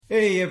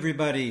Hey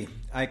everybody,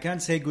 I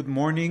can't say good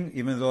morning,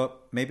 even though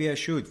maybe I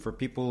should for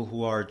people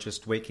who are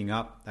just waking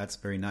up. That's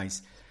very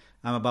nice.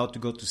 I'm about to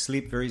go to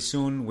sleep very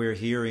soon. We're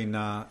here in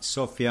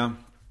Sofia,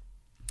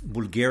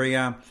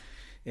 Bulgaria.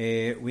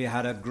 We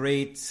had a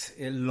great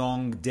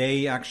long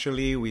day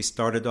actually. We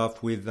started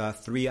off with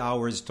 3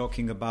 hours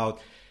talking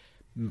about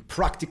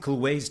practical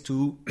ways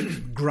to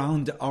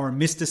ground our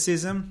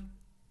mysticism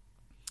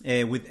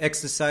with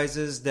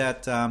exercises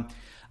that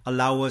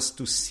allow us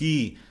to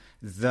see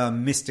the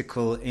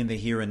mystical in the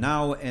here and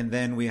now. And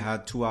then we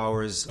had 2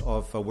 hours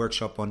of a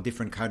workshop on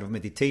different kind of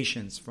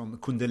meditations, from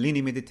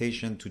Kundalini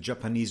meditation to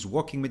Japanese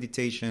walking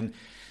meditation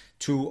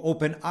to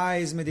open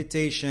eyes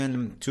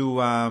meditation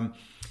to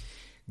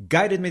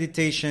guided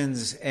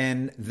meditations.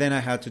 And then I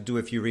had to do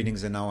a few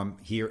readings, and now I'm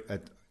here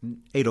at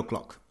 8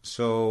 o'clock.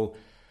 So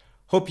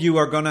hope you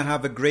are going to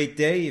have a great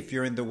day. If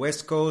you're in the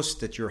West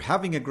Coast, that you're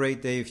having a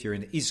great day. If you're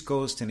in the East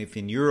Coast, and if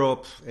in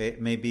Europe, it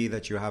may be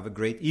that you have a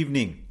great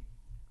evening.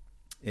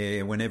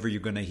 Whenever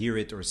you're going to hear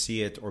it or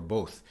see it or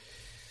both.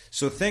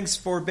 So thanks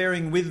for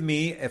bearing with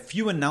me. A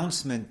few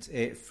announcements.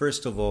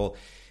 First of all,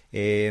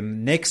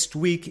 next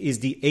week is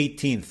the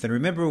 18th. And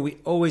remember, we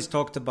always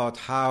talked about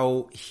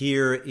how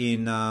here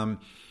in on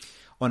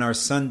our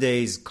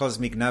Sundays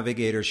Cosmic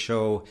Navigator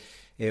show,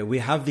 we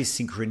have these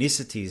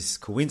synchronicities,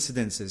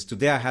 coincidences.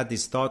 Today I had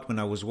this thought when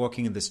I was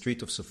walking in the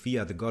street of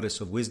Sophia, the goddess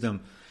of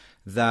wisdom,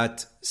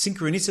 that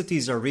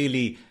synchronicities are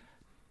really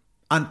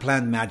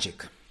unplanned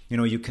magic. You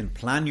know, you can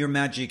plan your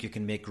magic, you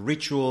can make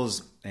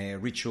rituals,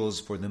 rituals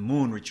for the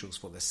moon, rituals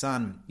for the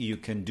sun. You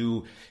can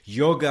do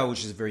yoga,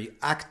 which is very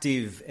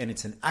active, and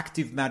it's an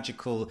active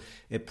magical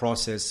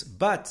process.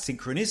 But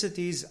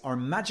synchronicities are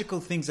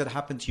magical things that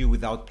happen to you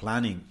without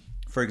planning.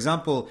 For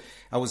example,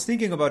 I was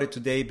thinking about it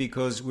today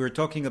because we're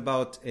talking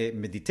about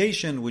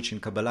meditation, which in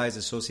Kabbalah is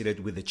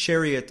associated with the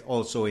chariot,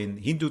 also in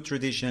Hindu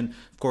tradition.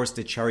 Of course,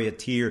 the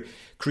charioteer,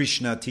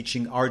 Krishna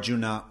teaching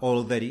Arjuna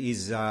all that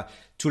is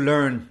to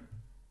learn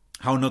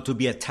how not to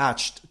be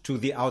attached to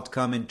the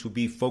outcome and to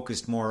be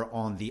focused more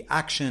on the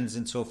actions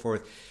and so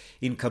forth.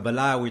 In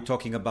Kabbalah, we're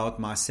talking about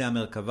Maaseh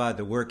Merkava,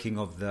 the working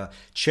of the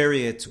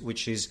chariot,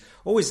 which is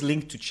always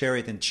linked to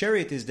chariot. And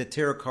chariot is the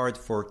tarot card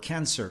for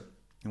Cancer.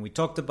 And we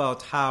talked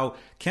about how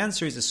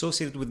Cancer is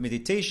associated with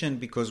meditation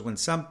because when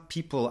some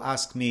people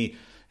ask me,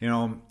 you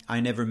know, I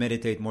never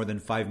meditate more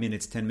than 5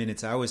 minutes, 10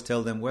 minutes. I always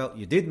tell them, well,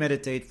 you did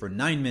meditate for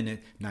 9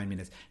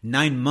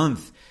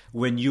 months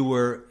when you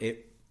were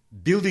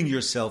building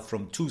yourself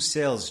from 2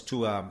 cells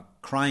to a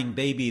crying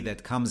baby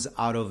that comes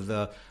out of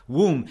the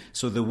womb.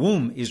 So the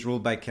womb is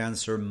ruled by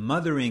Cancer,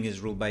 mothering is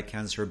ruled by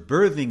Cancer,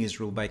 birthing is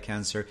ruled by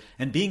Cancer,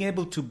 and being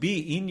able to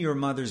be in your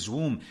mother's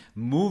womb,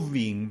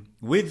 moving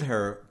with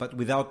her, but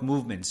without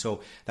movement. So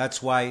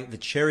that's why the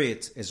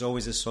chariot is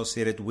always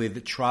associated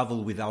with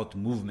travel without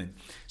movement.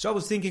 So I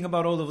was thinking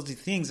about all of the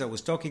things. I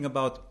was talking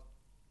about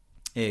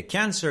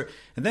Cancer,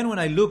 and then when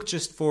I looked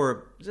just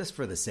for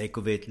the sake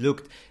of it,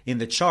 looked in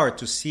the chart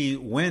to see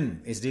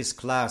when is this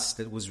class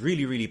that was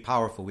really, really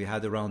powerful. We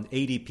had around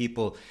 80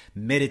 people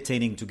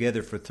meditating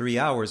together for 3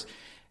 hours,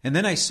 and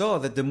then I saw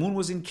that the moon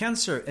was in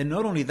Cancer, and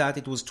not only that,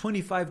 it was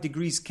 25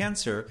 degrees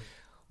Cancer,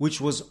 which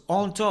was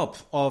on top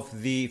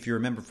of the, if you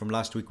remember from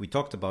last week we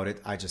talked about it,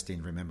 I just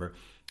didn't remember,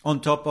 on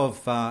top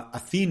of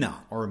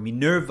Athena or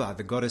Minerva,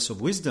 the goddess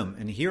of wisdom.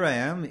 And here I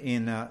am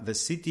in the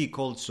city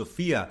called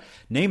Sofia,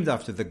 named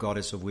after the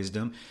goddess of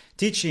wisdom,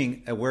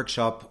 teaching a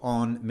workshop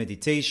on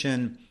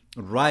meditation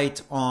right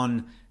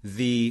on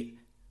the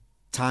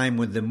time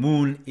when the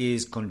moon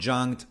is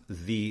conjunct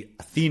the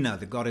Athena,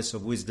 the goddess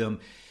of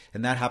wisdom.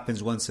 And that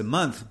happens once a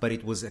month, but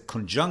it was a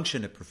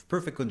conjunction, a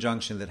perfect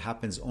conjunction that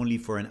happens only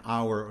for an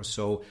hour or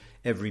so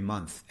every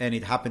month. And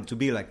it happened to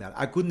be like that.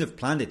 I couldn't have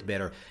planned it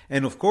better.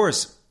 And of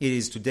course, it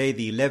is today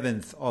the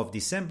 11th of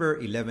December.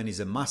 11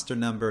 is a master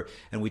number.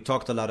 And we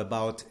talked a lot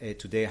about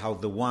today how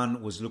the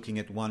one was looking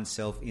at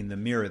oneself in the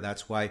mirror.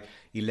 That's why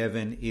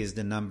 11 is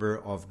the number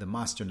of the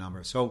master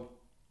number. So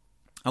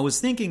I was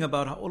thinking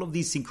about how all of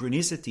these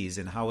synchronicities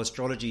and how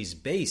astrology is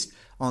based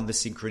on the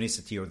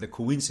synchronicity or the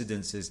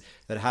coincidences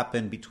that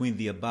happen between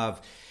the above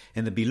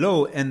and the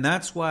below. And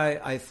that's why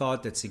I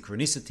thought that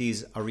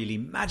synchronicities are really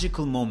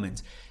magical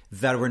moments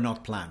that were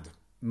not planned,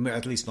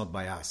 at least not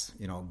by us,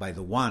 you know, by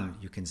the one,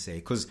 you can say.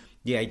 Because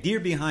the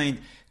idea behind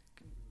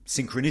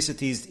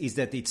synchronicities is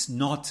that it's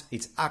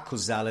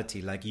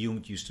acausality, like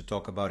Jung used to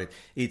talk about it.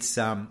 It's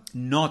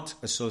not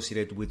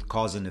associated with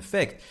cause and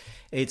effect.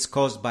 It's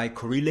caused by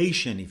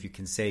correlation, if you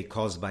can say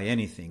caused by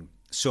anything.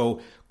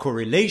 So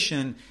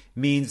correlation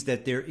means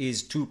that there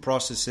is 2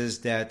 processes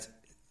that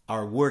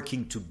are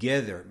working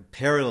together,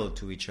 parallel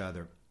to each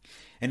other.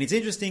 And it's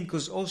interesting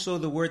because also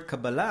the word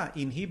Kabbalah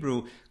in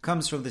Hebrew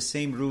comes from the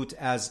same root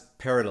as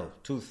parallel,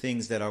 2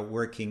 things that are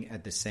working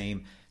at the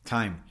same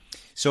time.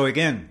 So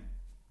again,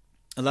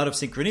 a lot of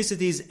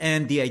synchronicities,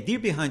 and the idea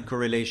behind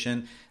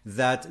correlation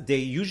that they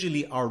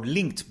usually are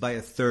linked by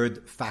a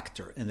 3rd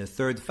factor. And the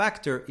 3rd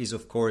factor is,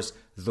 of course,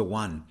 the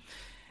one.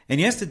 And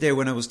yesterday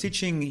when I was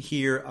teaching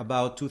here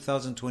about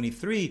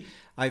 2023,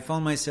 I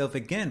found myself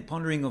again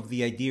pondering of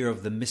the idea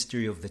of the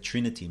mystery of the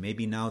Trinity.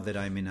 Maybe now that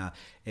I'm in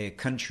a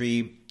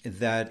country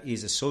that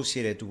is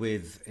associated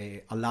with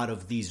a lot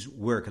of these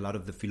work, a lot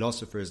of the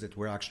philosophers that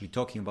were actually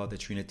talking about the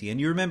Trinity.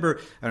 And you remember,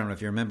 I don't know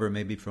if you remember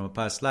maybe from a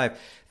past life,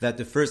 that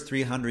the first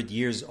 300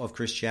 years of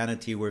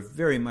Christianity were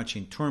very much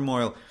in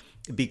turmoil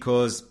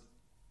because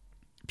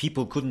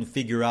people couldn't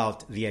figure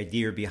out the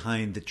idea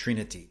behind the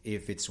Trinity.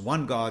 If it's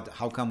one God,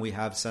 how come we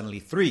have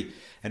suddenly three?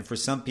 And for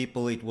some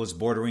people, it was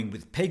bordering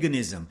with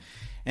paganism.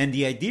 And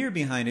the idea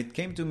behind it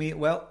came to me,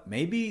 well,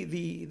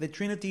 maybe the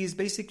Trinity is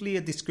basically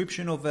a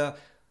description of a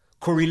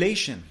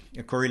correlation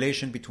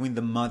between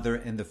the mother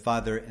and the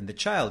father and the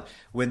child.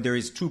 When there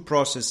is two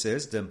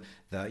processes,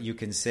 you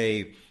can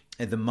say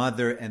the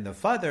mother and the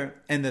father,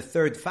 and the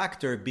third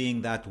factor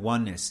being that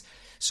oneness.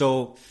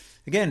 So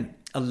again,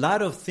 a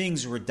lot of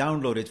things were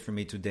downloaded for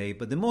me today,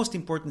 but the most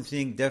important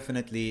thing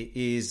definitely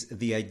is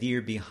the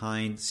idea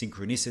behind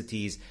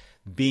synchronicities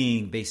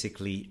being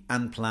basically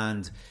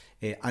unplanned,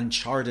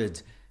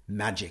 uncharted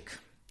magic.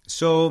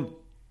 So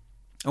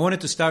I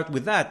wanted to start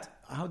with that.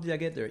 How did I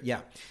get there?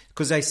 Yeah,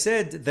 because I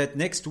said that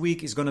next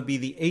week is going to be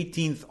the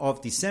 18th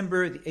of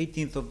December. The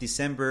 18th of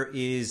December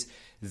is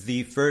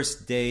the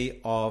first day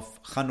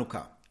of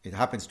Hanukkah. It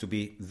happens to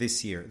be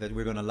this year that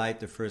we're going to light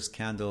the first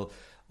candle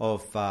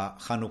of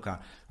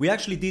Hanukkah. We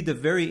actually did a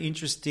very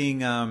interesting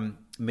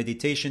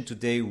meditation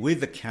today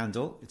with a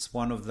candle. It's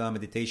one of the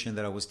meditation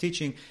that I was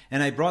teaching,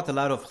 and I brought a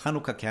lot of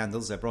Hanukkah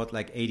candles. I brought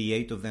like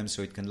 88 of them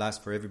so it can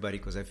last for everybody,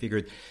 because I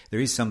figured there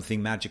is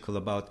something magical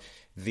about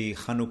the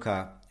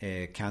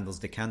Hanukkah candles,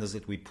 the candles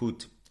that we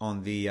put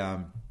on the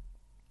in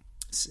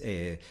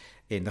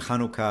the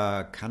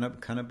Hanukkah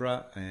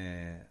canabra,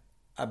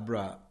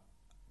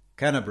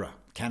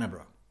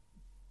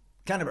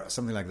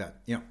 something like that.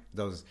 You know,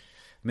 those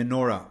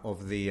menorah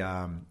of the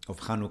of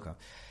Hanukkah.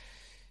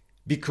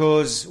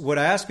 Because what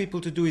I ask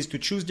people to do is to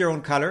choose their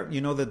own color.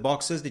 You know, the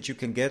boxes that you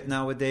can get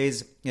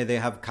nowadays, they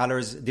have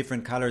colors,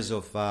 different colors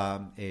of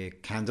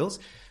candles.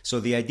 So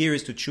the idea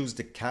is to choose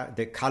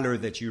the color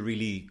that you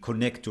really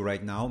connect to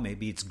right now.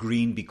 Maybe it's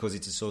green because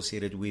it's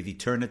associated with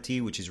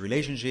eternity, which is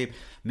relationship.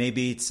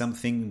 Maybe it's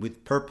something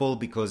with purple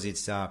because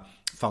it's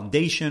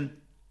foundation.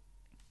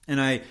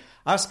 And I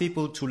ask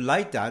people to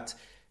light that,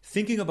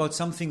 thinking about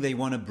something they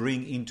want to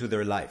bring into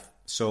their life.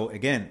 So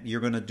again, you're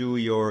going to do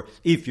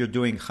if you're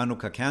doing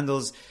Hanukkah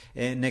candles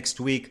next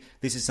week,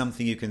 this is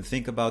something you can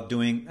think about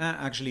doing.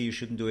 Actually, you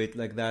shouldn't do it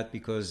like that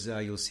because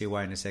you'll see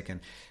why in a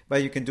second.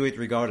 But you can do it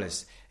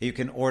regardless. You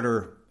can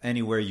order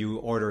anywhere you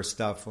order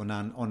stuff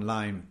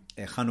online,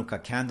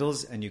 Hanukkah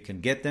candles, and you can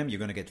get them. You're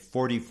going to get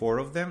 44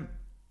 of them,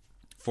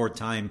 4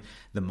 times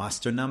the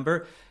master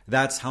number.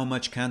 That's how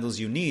much candles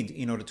you need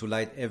in order to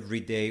light every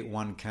day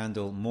one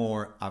candle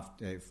more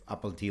up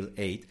until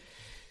 8.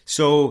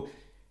 So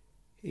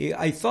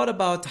I thought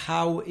about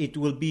how it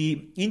will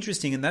be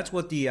interesting, and that's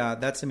what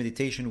that's the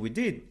meditation we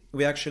did.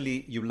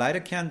 You light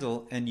a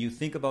candle and you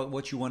think about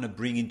what you want to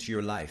bring into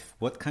your life,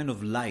 what kind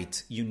of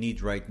light you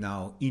need right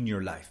now in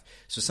your life.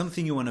 So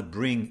something you want to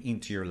bring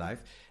into your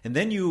life, and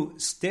then you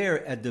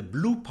stare at the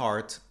blue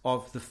part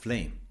of the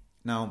flame.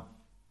 Now,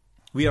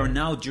 we are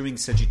now during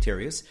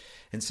Sagittarius,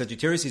 and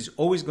Sagittarius is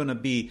always going to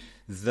be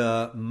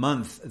the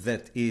month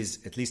that is,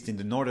 at least in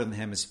the northern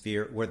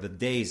hemisphere, where the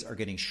days are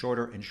getting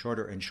shorter and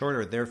shorter and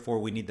shorter. Therefore,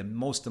 we need the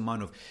most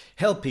amount of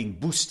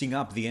boosting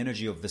up the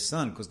energy of the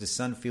sun, because the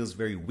sun feels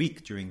very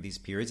weak during these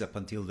periods up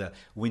until the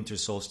winter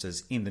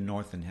solstice in the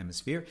northern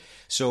hemisphere.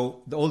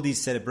 So all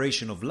these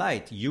celebration of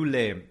light,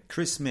 Yule,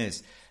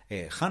 Christmas,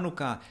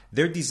 Hanukkah,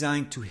 they're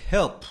designed to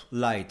help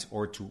light,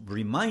 or to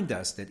remind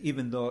us that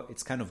even though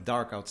it's kind of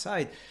dark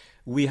outside,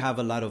 we have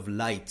a lot of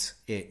light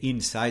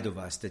inside of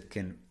us that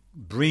can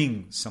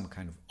bring some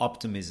kind of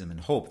optimism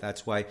and hope.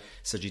 That's why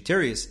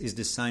Sagittarius is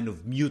the sign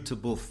of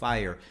mutable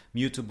fire.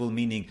 Mutable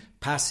meaning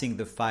passing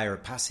the fire,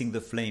 passing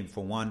the flame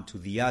from one to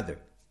the other.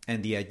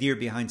 And the idea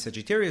behind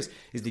Sagittarius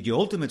is that the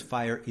ultimate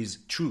fire is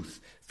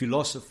truth,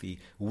 philosophy,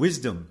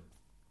 wisdom.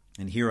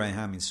 And here I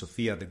am in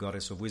Sophia, the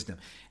goddess of wisdom.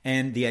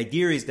 And the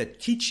idea is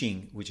that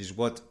teaching, which is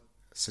what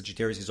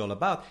Sagittarius is all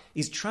about,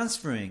 is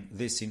transferring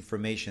this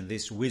information,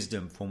 this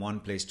wisdom from one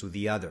place to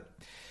the other.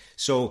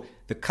 So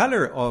the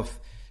color of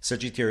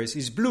Sagittarius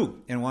is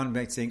blue. And one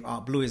might think,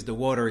 blue is the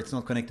water, it's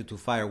not connected to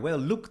fire. Well,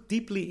 look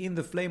deeply in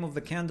the flame of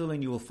the candle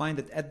and you will find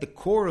that at the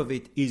core of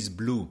it is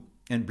blue.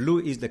 And blue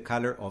is the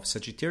color of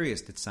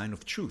Sagittarius, the sign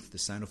of truth, the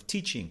sign of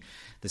teaching,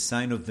 the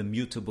sign of the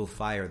mutable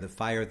fire, the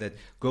fire that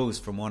goes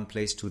from one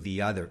place to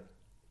the other.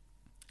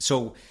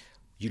 So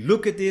you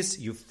look at this,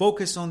 you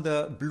focus on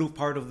the blue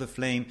part of the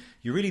flame,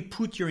 you really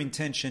put your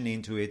intention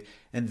into it,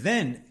 and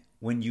then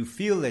when you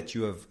feel that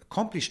you have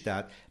accomplished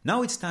that,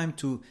 now it's time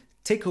to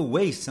take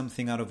away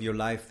something out of your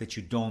life that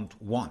you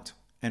don't want.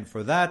 And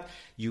for that,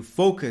 you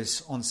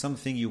focus on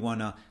something you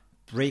want to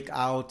break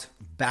out,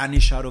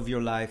 banish out of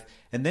your life,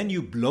 and then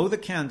you blow the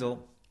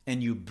candle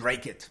and you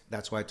break it.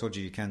 That's why I told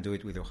you can't do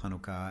it with your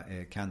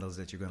Hanukkah candles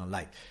that you're going to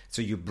light.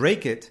 So you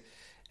break it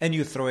and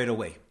you throw it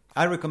away.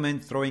 I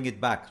recommend throwing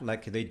it back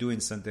like they do in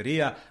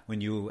Santeria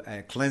when you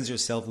cleanse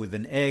yourself with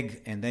an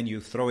egg and then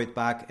you throw it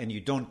back and you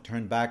don't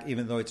turn back,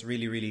 even though it's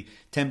really, really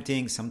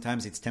tempting.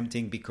 Sometimes it's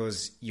tempting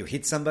because you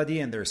hit somebody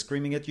and they're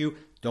screaming at you.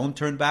 Don't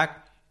turn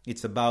back.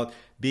 It's about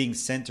being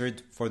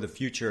centered for the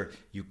future.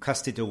 You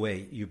cast it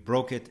away. You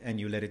broke it and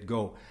you let it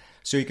go.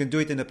 So you can do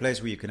it in a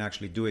place where you can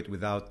actually do it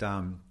without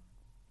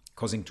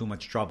causing too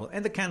much trouble.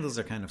 And the candles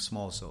are kind of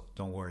small, so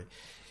don't worry.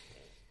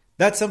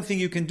 That's something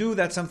you can do.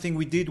 That's something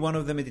we did. One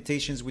of the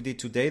meditations we did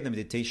today, the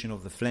meditation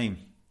of the flame.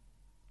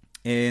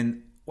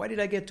 And why did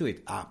I get to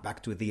it?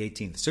 Back to the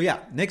 18th. So yeah,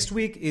 next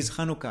week is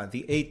Hanukkah,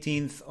 the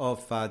 18th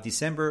of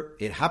December.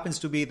 It happens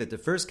to be that the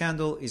first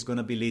candle is going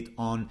to be lit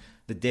on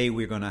the day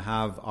we're going to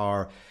have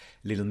our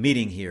little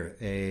meeting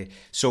here.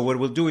 So what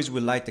we'll do is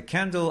we'll light the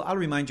candle. I'll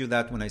remind you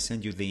that when I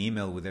send you the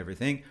email with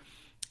everything.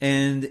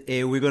 And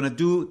we're going to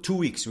do 2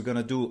 weeks. We're going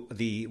to do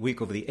the week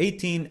of the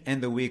 18th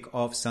and the week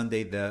of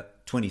Sunday the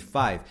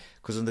 25.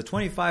 Because on the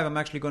 25, I'm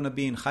actually going to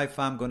be in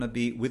Haifa. I'm going to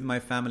be with my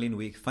family and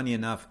we, funny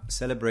enough,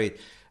 celebrate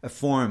a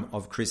form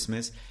of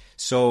Christmas.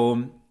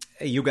 So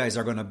you guys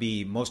are going to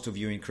be, most of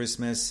you in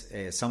Christmas.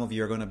 Some of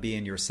you are going to be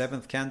in your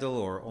 7th candle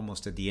or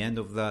almost at the end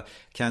of the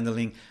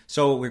candling.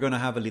 So we're going to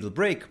have a little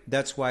break.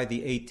 That's why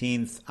the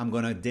 18th I'm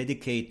going to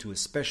dedicate to a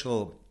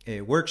special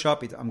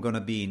workshop. I'm going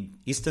to be in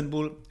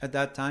Istanbul at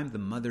that time, the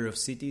mother of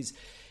cities.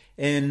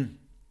 And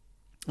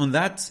on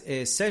that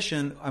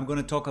session, I'm going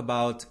to talk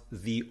about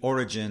the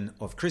origin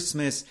of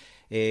Christmas,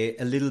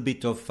 a little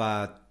bit of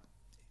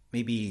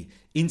maybe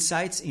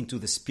insights into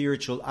the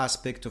spiritual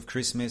aspect of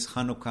Christmas,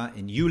 Hanukkah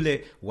and Yule,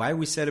 why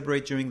we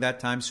celebrate during that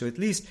time. So at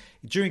least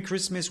during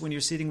Christmas, when you're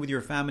sitting with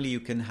your family,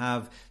 you can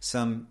have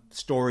some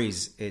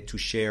stories to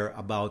share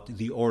about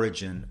the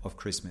origin of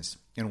Christmas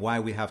and why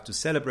we have to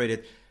celebrate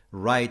it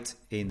right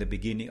in the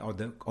beginning or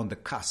on the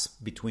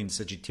cusp between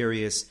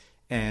Sagittarius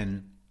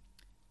and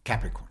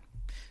Capricorn.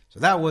 So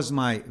that was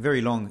my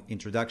very long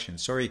introduction.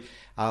 Sorry,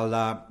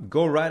 I'll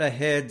go right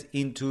ahead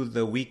into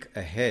the week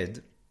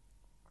ahead.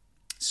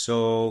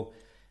 So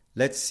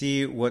let's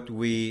see what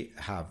we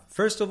have.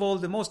 First of all,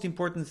 the most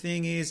important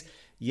thing is,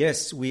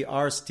 yes, we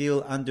are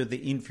still under the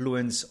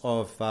influence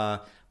of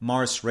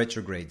Mars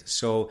retrograde.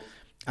 So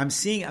I'm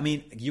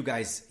seeing, you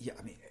guys,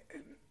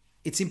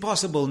 it's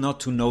impossible not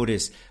to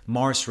notice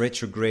Mars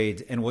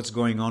retrograde and what's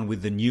going on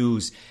with the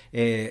news.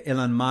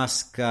 Elon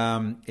Musk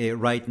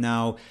right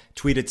now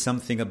tweeted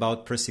something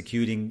about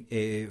persecuting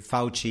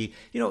Fauci.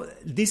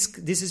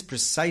 This is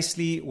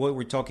precisely what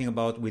we're talking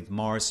about with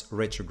Mars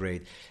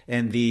retrograde.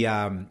 And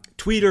the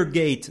Twitter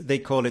gate, they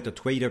call it a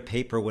Twitter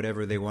paper,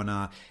 whatever they want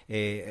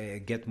to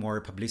get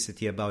more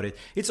publicity about it.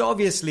 It's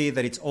obviously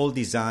that it's all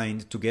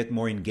designed to get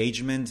more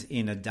engagement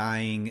in a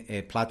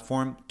dying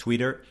platform,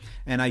 Twitter.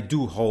 And I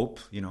do hope,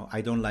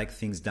 I don't like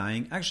things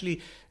dying.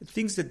 Actually,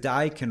 things that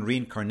die can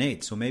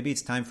reincarnate. So maybe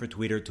it's time for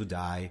Twitter to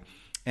die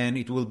and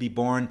it will be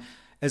born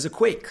as a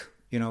quake.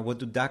 What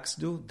do ducks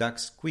do?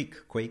 Ducks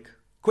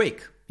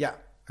quake. Yeah,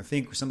 I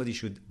think somebody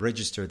should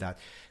register that.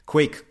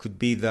 Quake could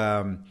be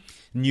the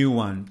new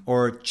one,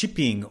 or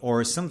chipping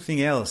or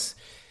something else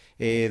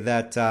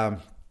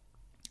that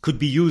could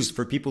be used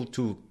for people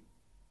to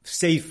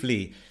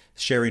safely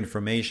share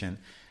information.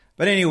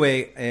 But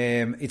anyway,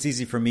 it's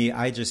easy for me.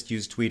 I just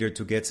use Twitter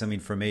to get some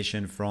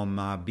information from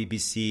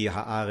BBC,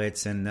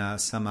 Haaretz, and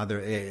some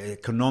other The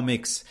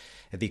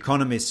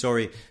Economist,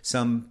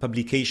 some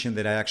publication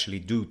that I actually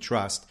do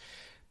trust.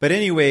 But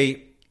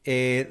anyway,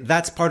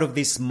 that's part of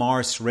this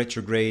Mars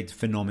retrograde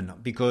phenomenon,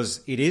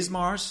 because it is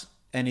Mars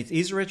and it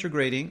is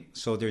retrograding.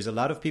 So there's a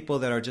lot of people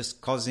that are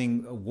just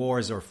causing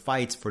wars or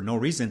fights for no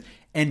reason.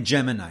 And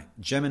Gemini.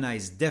 Gemini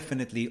is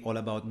definitely all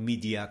about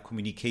media,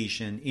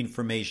 communication,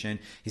 information.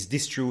 Is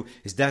this true?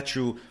 Is that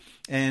true?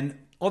 And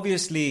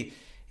obviously,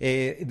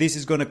 this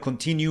is going to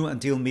continue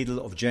until middle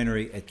of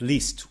January, at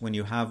least, when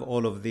you have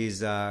all of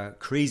this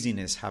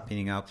craziness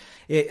happening out.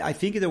 I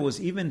think there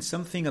was even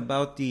something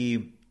about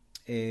the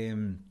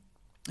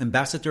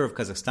ambassador of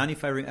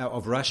Kazakhstan,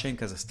 of Russia in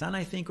Kazakhstan,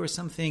 I think, or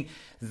something,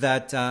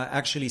 that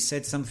actually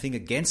said something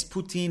against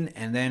Putin,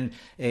 and then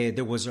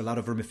there was a lot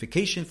of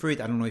ramification for it.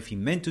 I don't know if he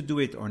meant to do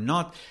it or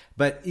not,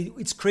 but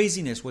it's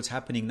craziness what's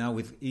happening now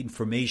with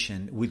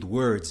information, with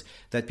words,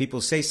 that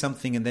people say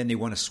something and then they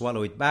want to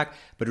swallow it back.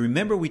 But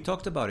remember, we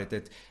talked about it,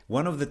 that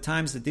one of the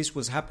times that this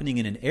was happening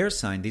in an air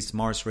sign, this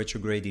Mars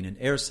retrograde in an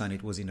air sign,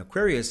 it was in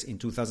Aquarius in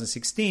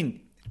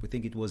 2016, we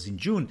think it was in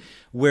June,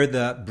 where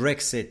the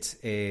Brexit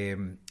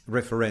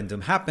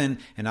referendum happened,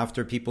 and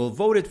after people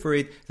voted for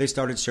it, they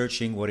started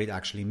searching what it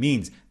actually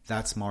means.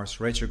 That's Mars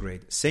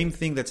retrograde. Same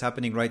thing that's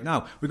happening right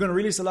now. We're going to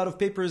release a lot of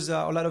papers,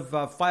 a lot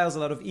of files, a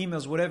lot of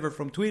emails, whatever,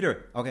 from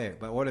Twitter. Okay,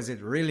 but what does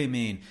it really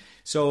mean?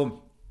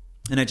 So,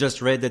 and I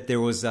just read that there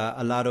was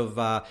a lot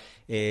of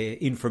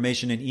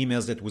information and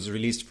emails that was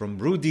released from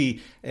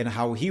Rudy and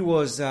how he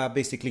was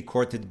basically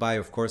courted by,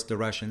 of course, the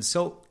Russians.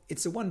 So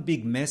it's a one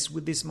big mess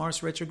with this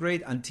Mars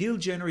retrograde. Until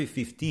January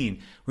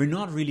 15, we're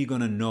not really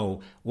going to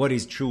know what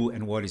is true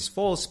and what is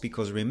false,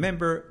 because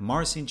remember,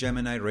 Mars in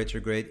Gemini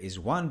retrograde is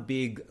one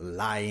big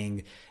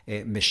lying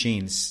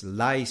machine,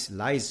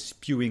 lies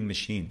spewing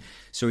machine.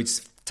 So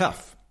it's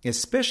tough.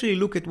 Especially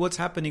look at what's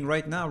happening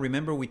right now.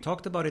 Remember, we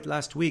talked about it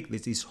last week.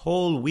 This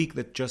whole week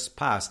that just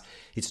passed,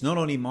 it's not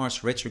only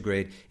Mars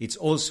retrograde, it's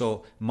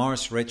also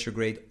Mars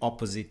retrograde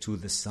opposite to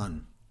the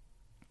Sun.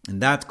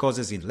 And that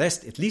causes,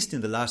 at least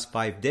in the last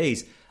 5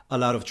 days, a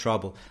lot of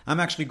trouble. I'm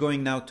actually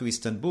going now to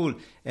Istanbul,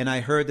 and I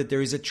heard that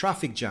there is a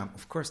traffic jam.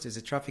 Of course, there's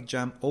a traffic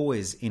jam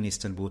always in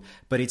Istanbul,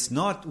 but it's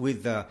not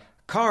with the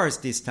cars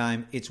this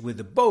time. It's with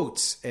the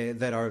boats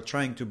that are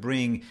trying to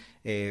bring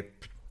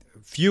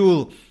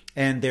fuel,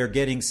 and they're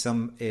getting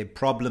some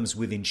problems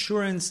with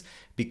insurance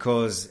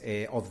because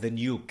of the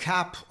new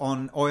cap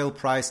on oil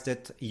price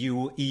that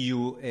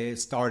EU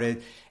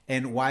started.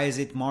 And why is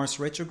it Mars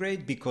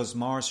retrograde? Because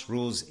Mars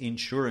rules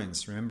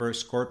insurance. Remember,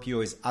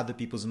 Scorpio is other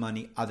people's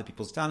money, other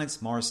people's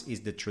talents. Mars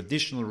is the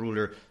traditional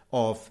ruler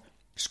of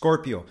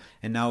Scorpio.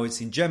 And now it's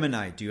in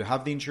Gemini. Do you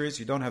have the insurance?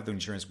 You don't have the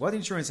insurance. What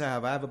insurance I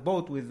have? I have a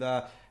boat with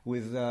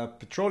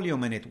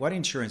petroleum in it. What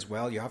insurance?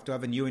 Well, you have to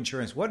have a new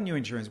insurance. What new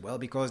insurance? Well,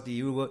 because the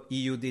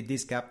EU did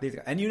this cap, this,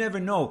 and you never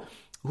know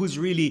who's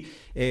really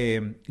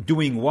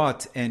doing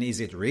what. And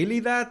is it really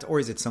that, or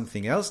is it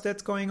something else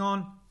that's going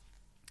on?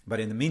 But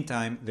in the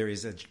meantime, there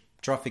is a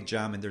traffic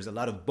jam and there's a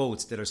lot of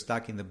boats that are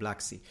stuck in the Black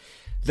Sea.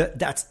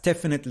 That's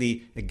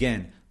definitely,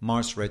 again,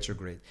 Mars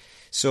retrograde.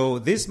 So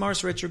this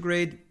Mars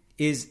retrograde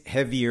is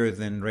heavier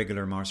than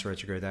regular Mars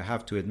retrograde, I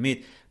have to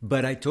admit.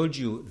 But I told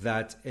you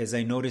that, as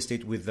I noticed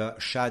it with the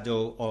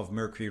shadow of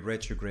Mercury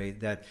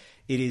retrograde, that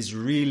it is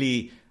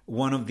really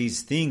one of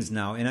these things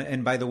now.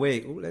 And by the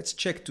way, let's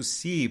check to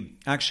see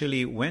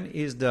actually when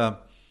is the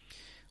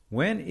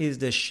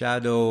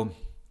shadow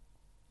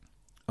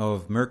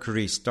of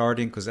Mercury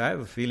starting, because I have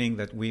a feeling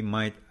that we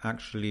might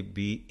actually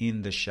be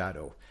in the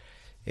shadow.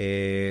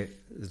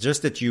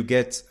 Just that you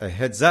get a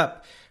heads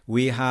up,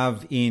 we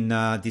have in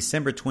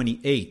December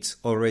 28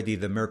 already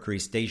the Mercury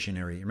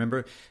stationary.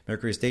 Remember,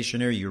 Mercury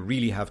stationary, you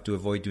really have to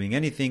avoid doing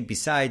anything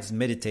besides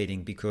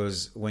meditating,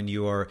 because when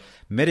you are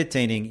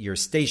meditating, you're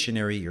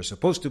stationary, you're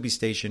supposed to be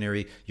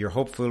stationary, you're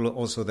hopeful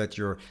also that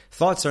your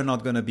thoughts are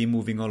not going to be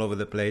moving all over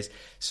the place.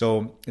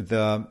 So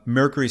the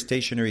Mercury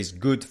stationary is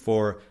good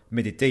for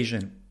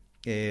meditation.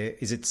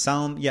 Is it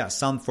Psalm? Yeah,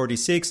 Psalm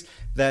 46,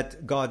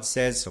 that God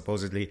says,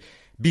 supposedly,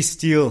 be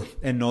still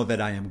and know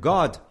that I am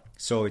God.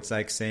 So it's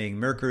like saying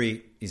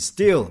Mercury is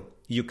still,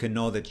 you can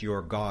know that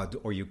you're God,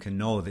 or you can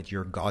know that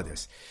you're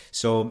goddess.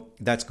 So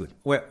that's good.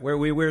 Where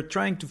we were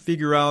trying to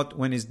figure out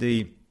when is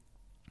the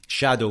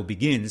shadow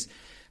begins.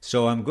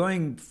 So I'm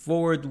going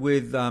forward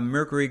with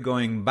Mercury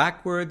going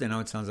backward. I know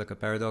it sounds like a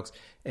paradox.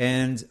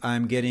 And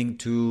I'm getting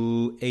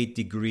to 8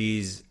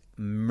 degrees,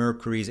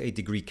 Mercury's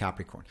 8-degree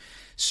Capricorn.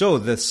 So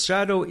the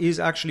shadow is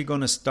actually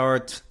going to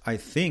start, I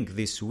think,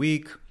 this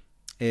week,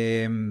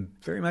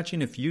 very much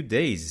in a few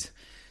days.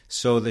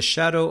 So the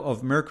shadow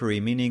of Mercury,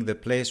 meaning the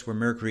place where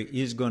Mercury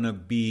is going to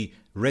be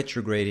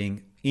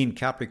retrograding in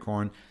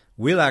Capricorn,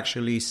 will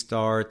actually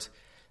start,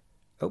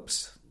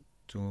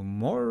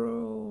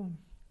 tomorrow.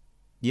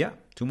 Yeah,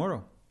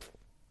 tomorrow.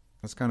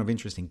 That's kind of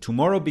interesting.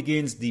 Tomorrow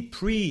begins the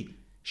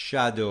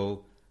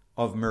pre-shadow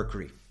of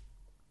Mercury.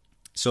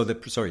 So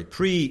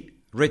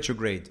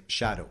pre-retrograde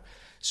shadow.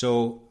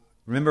 So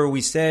remember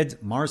we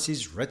said Mars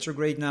is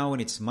retrograde now,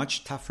 and it's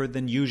much tougher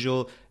than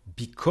usual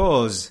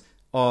because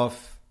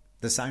of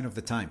the sign of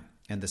the time.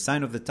 And the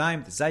sign of the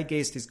time, the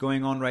zeitgeist is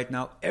going on right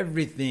now.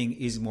 Everything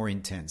is more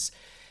intense.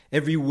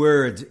 Every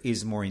word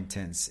is more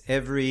intense.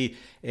 Every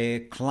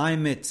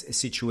climate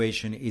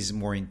situation is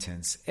more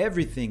intense.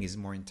 Everything is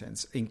more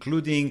intense,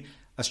 including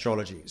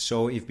astrology.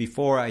 So if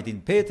before I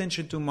didn't pay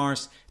attention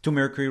to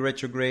Mercury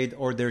retrograde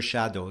or their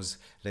shadows,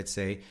 let's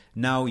say,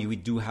 now we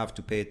do have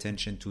to pay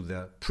attention to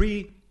the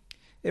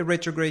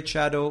pre-retrograde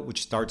shadow,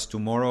 which starts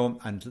tomorrow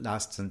and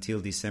lasts until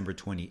December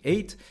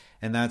 28th.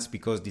 And that's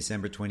because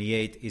December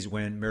 28th is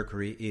when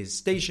Mercury is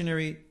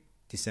stationary.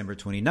 December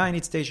 29th,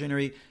 it's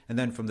stationary. And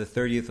then from the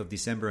 30th of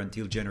December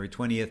until January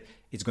 20th,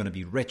 it's going to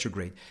be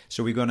retrograde.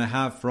 So we're going to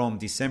have from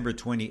December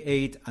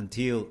 28th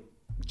until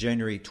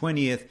January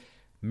 20th,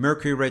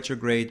 Mercury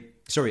retrograde,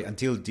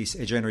 until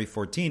January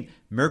 14th,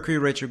 Mercury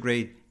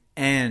retrograde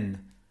and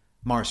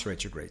Mars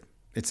retrograde.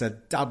 It's a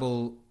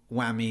double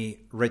whammy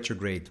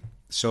retrograde.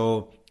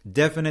 So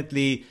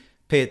definitely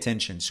pay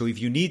attention. So if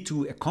you need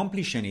to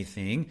accomplish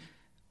anything,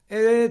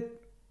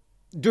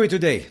 do it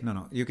today.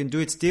 No. You can do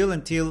it still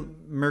until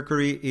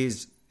Mercury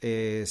is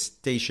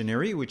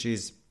stationary, which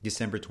is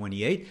December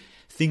 28th.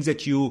 Things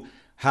that you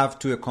have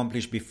to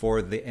accomplish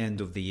before the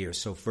end of the year.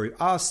 So for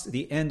us,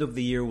 the end of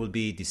the year will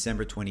be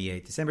December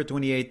 28th. December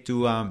 28th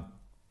to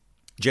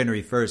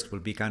January 1st will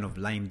be kind of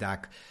lame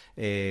duck,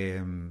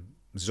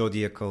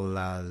 zodiacal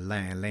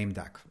lame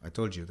duck. I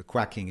told you, the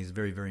quacking is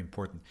very, very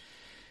important.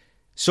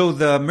 So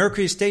the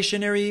Mercury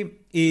stationary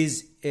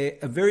is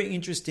a very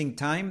interesting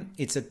time.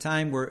 It's a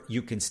time where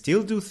you can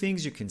still do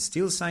things, you can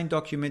still sign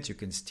documents, you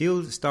can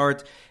still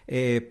start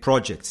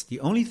projects. The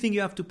only thing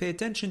you have to pay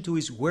attention to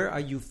is where are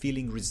you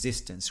feeling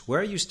resistance?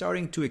 Where are you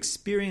starting to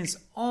experience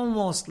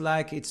almost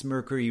like it's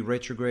Mercury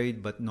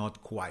retrograde, but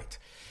not quite?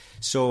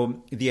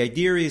 So the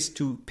idea is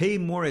to pay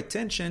more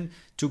attention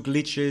to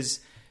glitches,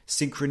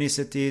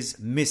 synchronicities,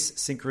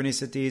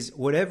 miss-synchronicities,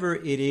 whatever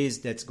it is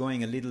that's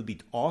going a little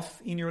bit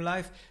off in your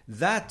life,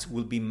 that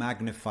will be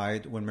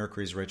magnified when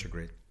Mercury is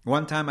retrograde.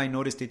 One time I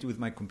noticed it with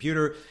my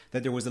computer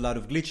that there was a lot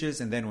of glitches,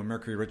 and then when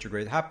Mercury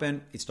retrograde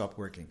happened, it stopped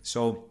working.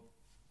 So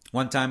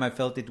one time I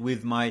felt it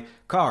with my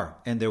car,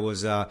 and there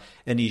was an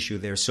issue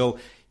there. So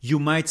you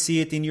might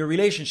see it in your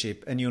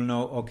relationship, and you'll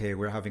know, okay,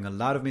 we're having a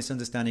lot of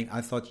misunderstanding.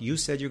 I thought you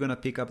said you're going to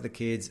pick up the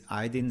kids.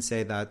 I didn't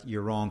say that.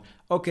 You're wrong.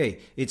 Okay,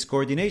 it's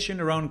coordination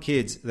around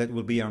kids that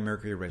will be our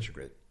Mercury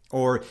retrograde.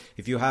 Or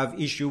if you have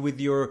issue with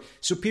your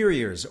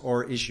superiors,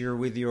 or issue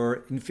with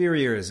your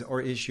inferiors,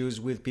 or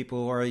issues with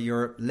people who are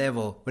your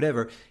level,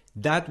 whatever,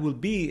 that will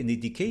be an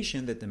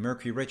indication that the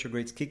Mercury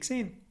retrograde kicks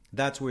in.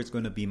 That's where it's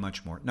going to be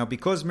much more. Now,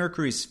 because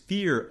Mercury's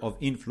sphere of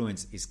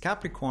influence is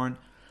Capricorn,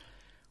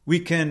 we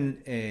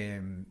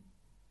can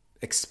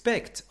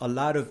expect a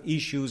lot of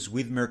issues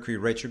with Mercury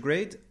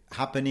retrograde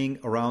happening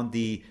around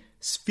the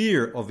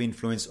sphere of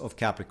influence of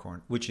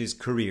Capricorn, which is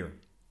career,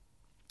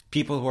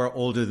 people who are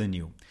older than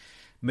you,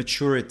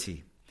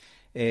 maturity,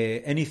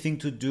 anything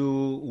to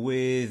do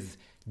with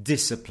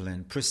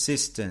discipline,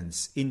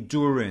 persistence,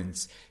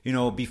 endurance. You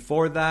know,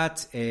 before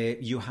that,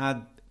 you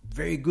had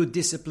very good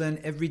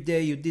discipline every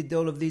day. You did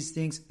all of these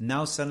things.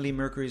 Now suddenly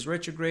Mercury is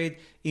retrograde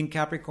in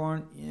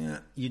Capricorn.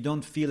 You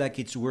don't feel like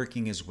it's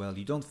working as well.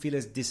 You don't feel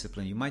as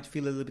disciplined. You might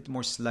feel a little bit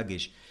more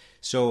sluggish.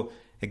 So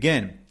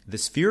again, the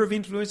sphere of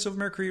influence of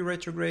Mercury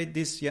retrograde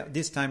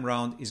this time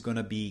round is going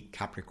to be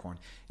Capricorn.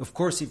 Of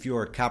course, if you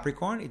are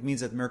Capricorn, it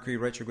means that Mercury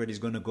retrograde is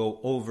going to go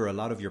over a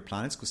lot of your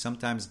planets, because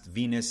sometimes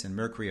Venus and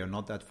Mercury are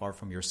not that far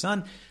from your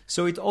sun.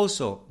 So it's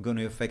also going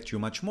to affect you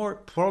much more,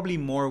 probably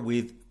more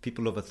with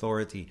people of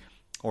authority,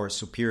 or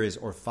superiors,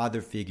 or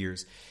father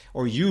figures,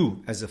 or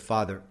you as a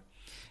father.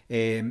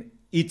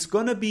 It's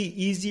going to be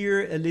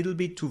easier a little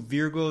bit to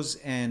Virgos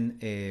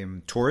and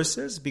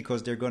Tauruses,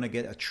 because they're going to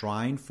get a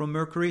trine from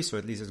Mercury, so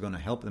at least it's going to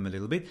help them a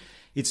little bit.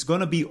 It's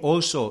going to be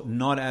also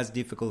not as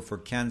difficult for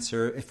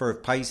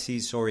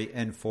Pisces,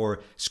 and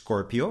for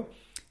Scorpio.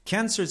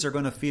 Cancers are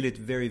going to feel it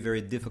very, very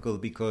difficult,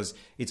 because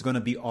it's going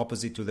to be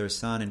opposite to their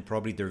sun, and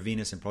probably their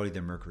Venus, and probably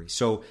their Mercury.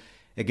 So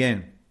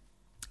again,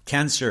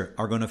 Cancer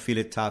are going to feel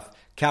it tough.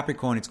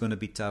 Capricorn, it's going to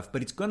be tough.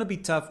 But it's going to be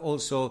tough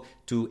also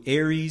to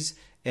Aries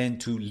and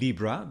to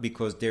Libra,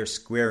 because they're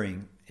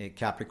squaring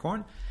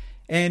Capricorn.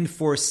 And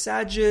for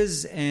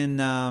Sagittarius and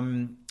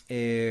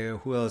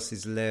who else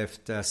is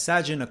left?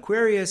 Sag and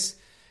Aquarius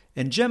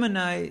and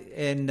Gemini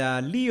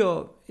and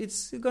Leo,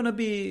 it's going to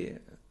be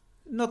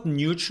not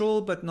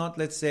neutral, but not,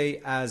 let's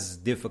say, as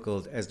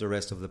difficult as the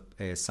rest of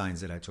the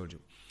signs that I told you.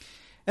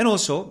 And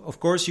also, of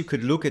course, you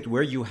could look at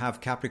where you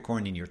have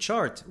Capricorn in your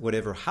chart,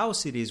 whatever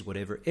house it is,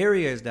 whatever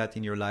area is that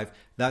in your life,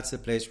 that's the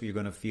place where you're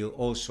going to feel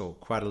also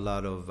quite a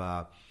lot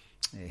of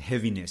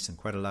heaviness and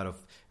quite a lot of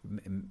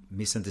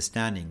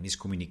misunderstanding,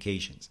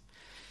 miscommunications.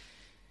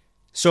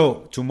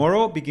 So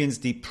tomorrow begins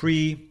the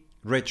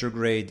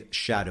pre-retrograde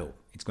shadow.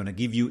 It's going to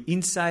give you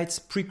insights,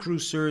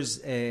 precursors,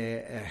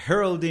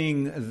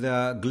 heralding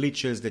the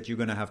glitches that you're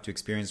going to have to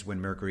experience when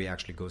Mercury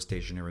actually goes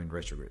stationary and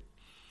retrograde.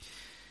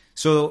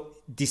 So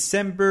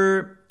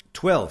December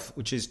 12th,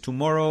 which is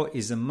tomorrow,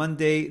 is a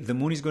Monday. The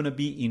moon is going to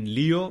be in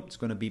Leo. It's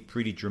going to be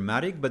pretty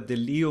dramatic, but the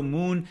Leo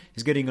moon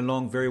is getting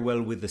along very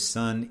well with the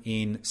sun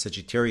in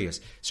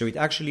Sagittarius. So it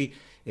actually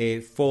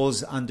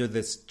falls under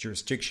this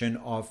jurisdiction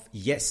of,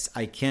 yes,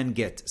 I can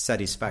get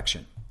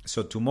satisfaction.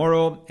 So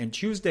tomorrow and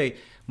Tuesday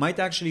might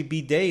actually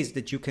be days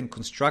that you can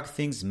construct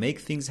things, make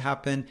things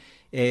happen.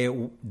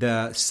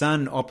 The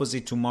sun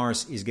opposite to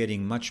Mars is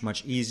getting much,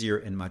 much easier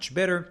and much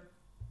better.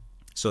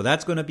 So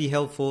that's going to be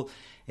helpful.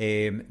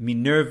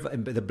 Minerva,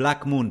 the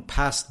black moon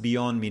passed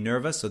beyond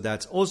Minerva, so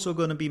that's also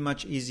going to be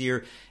much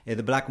easier.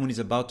 The black moon is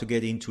about to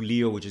get into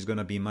Leo, which is going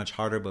to be much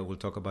harder, but we'll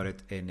talk about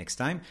it next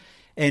time.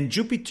 And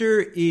Jupiter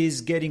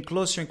is getting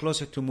closer and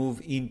closer to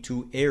move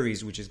into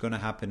Aries, which is going to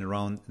happen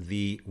around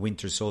the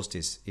winter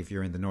solstice if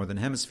you're in the northern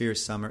hemisphere,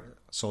 summer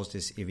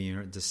solstice if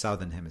you're in the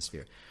southern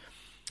hemisphere.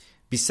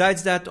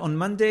 Besides that, on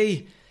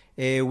Monday,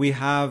 we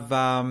have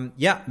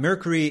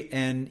Mercury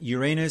and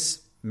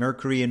Uranus.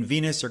 Mercury and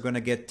Venus are going to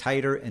get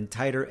tighter and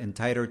tighter and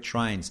tighter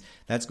trines.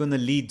 That's going to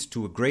lead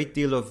to a great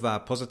deal of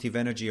positive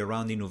energy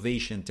around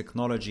innovation,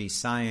 technology,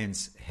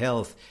 science,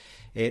 health.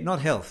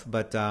 Not health,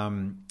 but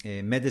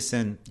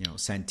medicine,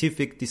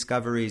 scientific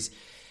discoveries.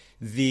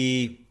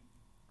 The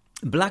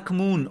black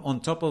moon on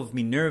top of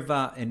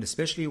Minerva, and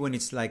especially when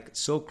it's like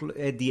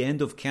at the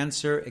end of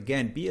Cancer,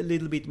 again, be a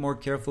little bit more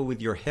careful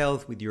with your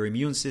health, with your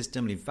immune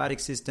system, lymphatic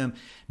system.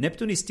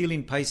 Neptune is still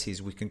in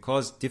Pisces, which can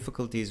cause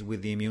difficulties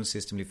with the immune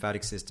system,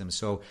 lymphatic system.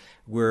 So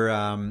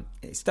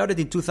it started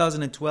in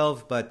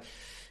 2012, but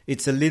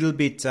It's a little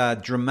bit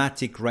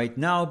dramatic right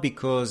now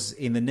because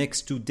in the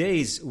next 2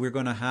 days, we're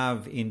going to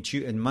have in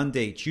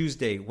Monday,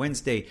 Tuesday,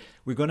 Wednesday,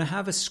 we're going to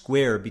have a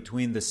square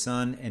between the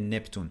Sun and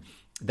Neptune.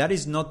 That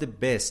is not the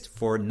best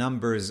for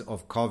numbers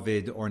of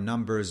COVID or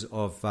numbers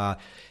of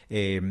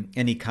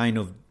any kind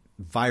of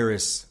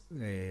virus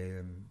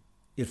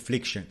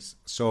afflictions.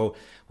 So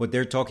what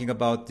they're talking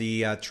about,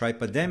 the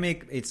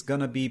tripandemic, it's going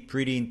to be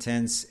pretty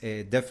intense,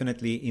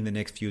 definitely in the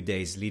next few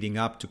days leading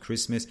up to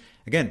Christmas.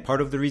 Again, part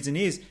of the reason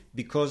is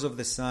because of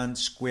the Sun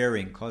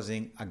squaring,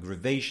 causing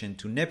aggravation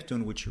to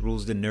Neptune, which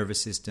rules the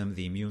nervous system,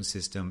 the immune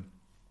system,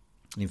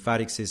 the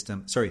lymphatic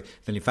system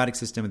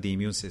and the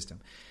immune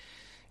system.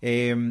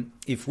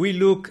 If we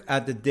look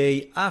at the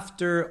day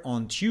after,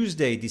 on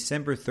Tuesday,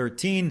 December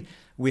 13,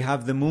 we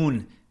have the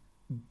moon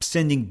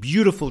sending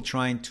beautiful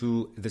trine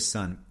to the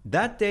Sun.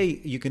 That day,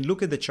 you can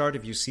look at the chart.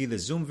 If you see the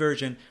Zoom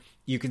version,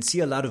 you can see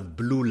a lot of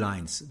blue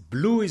lines.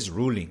 Blue is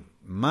ruling.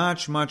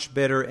 Much, much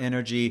better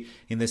energy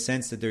in the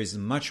sense that there is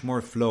much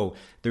more flow.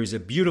 There is a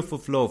beautiful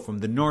flow from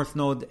the North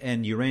Node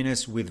and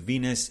Uranus with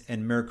Venus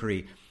and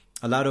Mercury.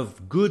 A lot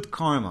of good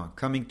karma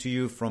coming to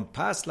you from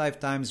past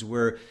lifetimes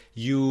where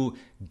you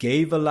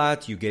gave a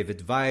lot, you gave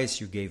advice,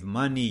 you gave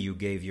money, you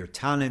gave your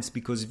talents,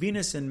 because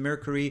Venus and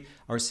Mercury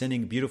are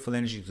sending beautiful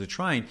energy to the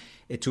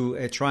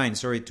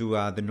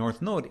the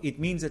North Node. It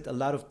means that a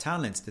lot of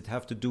talents that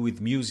have to do with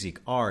music,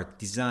 art,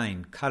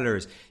 design,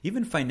 colors,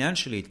 even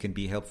financially it can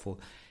be helpful.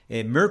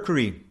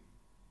 Mercury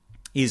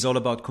is all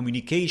about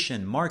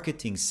communication,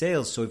 marketing,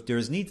 sales. So if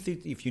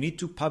if you need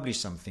to publish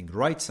something,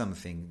 write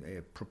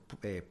something,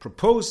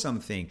 propose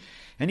something,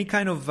 any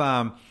kind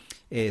of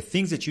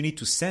things that you need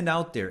to send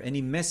out there,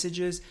 any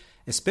messages,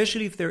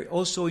 especially if they're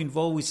also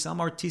involved with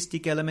some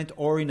artistic element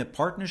or in a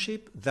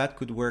partnership, that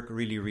could work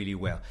really, really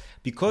well.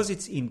 Because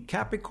it's in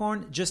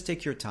Capricorn, just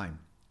take your time.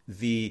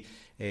 The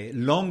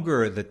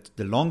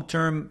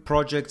long-term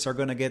projects are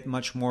going to get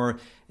much more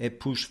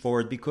push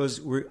forward because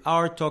we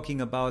are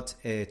talking about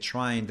a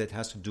trine that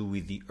has to do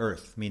with the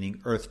Earth, meaning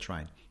Earth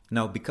trine.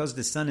 Now, because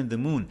the Sun and the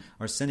Moon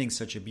are sending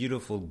such a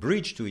beautiful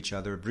bridge to each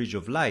other, a bridge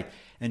of light,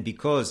 and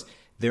because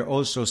they're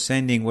also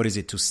sending,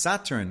 to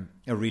Saturn,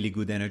 a really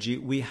good energy,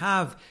 we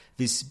have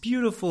this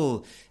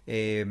beautiful,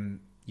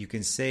 you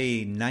can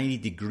say 90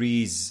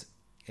 degrees.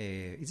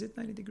 Is it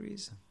 90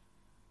 degrees?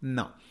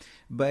 No.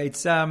 But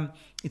it's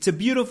a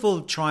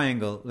beautiful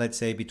triangle, let's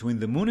say, between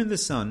the Moon and the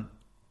Sun.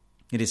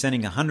 It is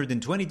sending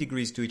 120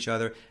 degrees to each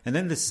other, and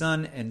then the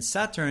Sun and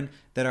Saturn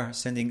that are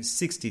sending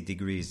 60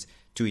 degrees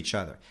to each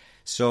other.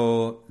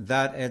 So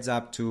that adds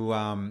up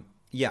to,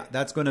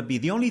 that's going to be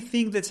the only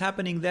thing that's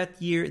happening that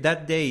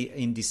day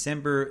in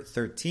December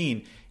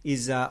 13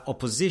 is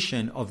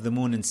opposition of the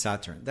Moon and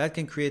Saturn. That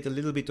can create a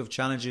little bit of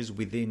challenges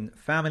within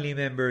family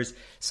members,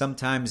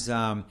 sometimes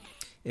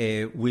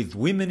with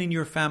women in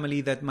your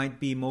family that might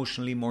be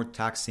emotionally more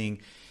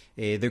taxing.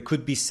 There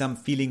could be some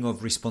feeling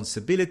of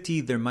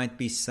responsibility. There might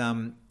be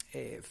some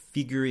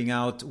figuring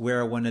out where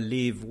I want to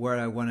live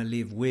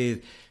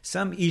with,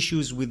 some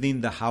issues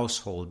within the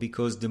household,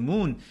 because the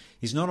Moon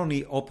is not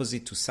only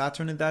opposite to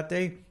Saturn in that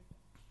day,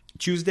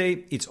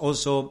 Tuesday, it's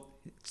also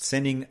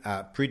sending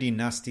a pretty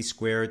nasty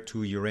square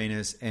to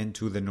Uranus and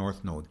to the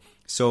North Node.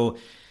 So,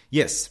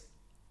 yes,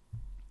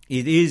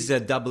 it is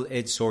a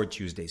double-edged sword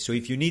Tuesday. So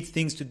if you need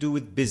things to do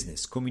with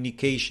business,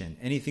 communication,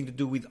 anything to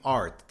do with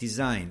art,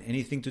 design,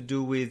 anything to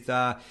do with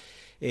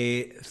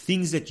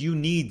things that you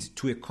need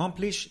to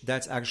accomplish,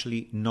 that's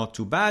actually not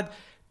too bad.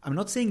 I'm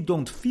not saying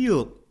don't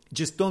feel,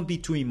 just don't be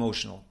too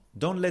emotional.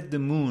 Don't let the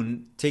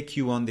Moon take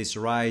you on this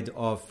ride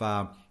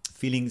of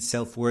feeling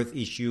self-worth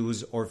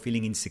issues or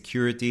feeling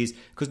insecurities,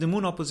 because the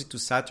Moon opposite to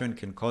Saturn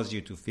can cause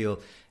you to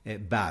feel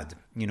bad,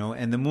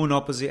 and the Moon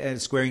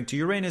opposite squaring to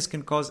Uranus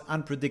can cause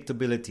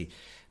unpredictability.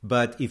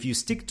 But if you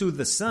stick to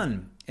the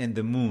Sun and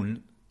the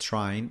Moon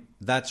trine,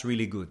 that's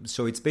really good.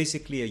 So it's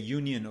basically a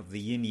union of the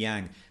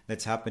yin-yang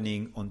that's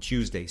happening on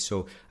Tuesday.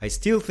 So I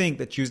still think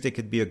that Tuesday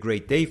could be a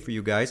great day for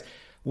you guys.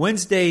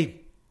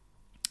 Wednesday,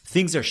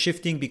 things are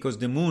shifting because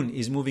the Moon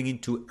is moving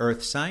into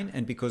Earth sign,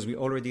 and because we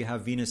already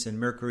have Venus and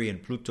Mercury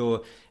and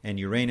Pluto and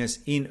Uranus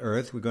in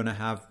Earth, we're going to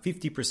have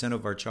 50%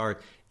 of our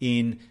chart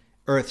in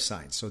Earth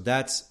signs. So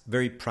that's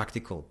very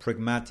practical,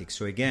 pragmatic.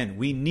 So again,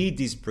 we need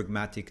these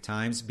pragmatic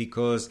times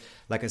because,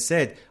 like I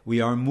said,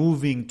 we are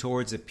moving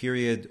towards a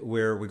period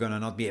where we're going to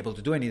not be able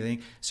to do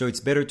anything. So it's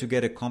better to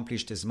get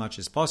accomplished as much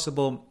as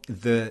possible.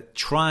 The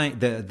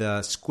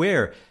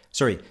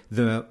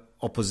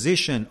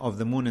opposition of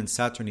the Moon and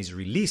Saturn is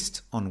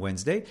released on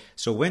Wednesday.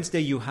 So Wednesday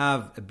you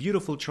have a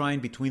beautiful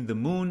trine between the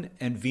Moon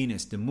and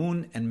Venus, the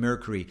Moon and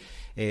Mercury,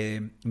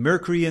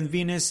 Mercury and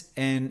Venus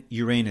and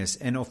Uranus.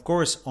 And of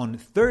course on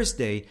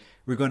Thursday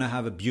we're going to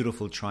have a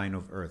beautiful trine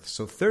of Earth.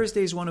 So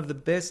Thursday is one of the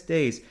best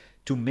days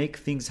to make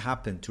things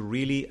happen, to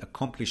really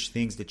accomplish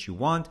things that you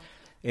want.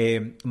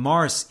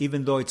 Mars,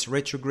 even though it's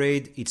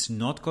retrograde, it's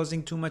not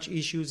causing too much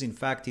issues. In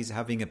fact, he's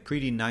having a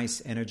pretty nice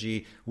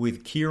energy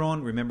with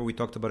Chiron. Remember, we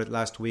talked about it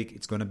last week.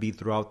 It's going to be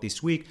throughout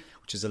this week,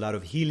 which is a lot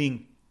of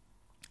healing.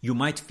 You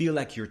might feel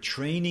like you're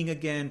training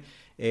again.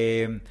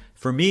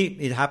 For me,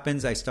 it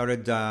happens. I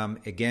started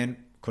again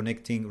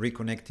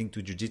reconnecting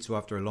to jiu-jitsu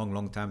after a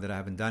long time that I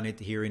haven't done it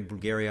here in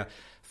Bulgaria,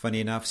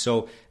 funny enough.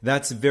 So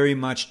that's very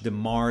much the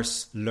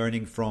Mars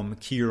learning from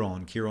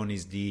Chiron. Chiron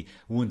is the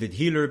wounded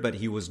healer, but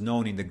he was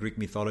known in the Greek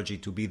mythology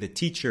to be the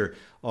teacher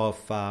of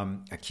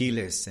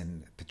Achilles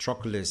and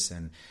Patroclus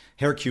and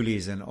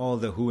Hercules and all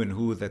the who and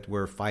who that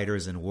were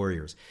fighters and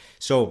warriors.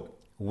 So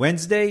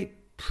Wednesday,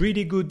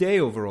 pretty good day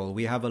overall.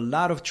 We have a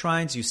lot of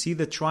trines. You see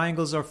the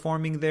triangles are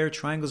forming there.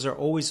 Triangles are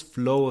always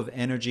flow of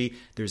energy.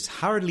 There's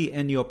hardly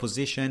any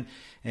opposition.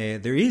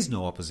 There is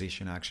no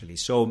opposition, actually.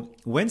 So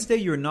Wednesday,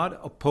 you're not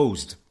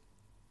opposed.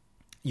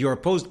 You're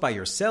opposed by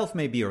yourself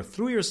maybe or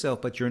through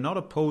yourself, but you're not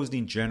opposed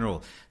in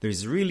general.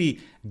 There's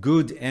really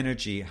good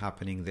energy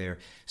happening there.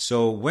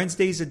 So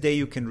Wednesday is a day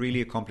you can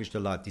really accomplish a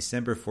lot.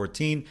 December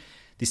 14.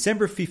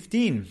 December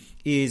 15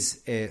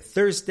 is a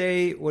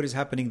Thursday. What is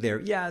happening there?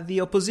 Yeah,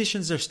 the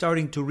oppositions are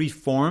starting to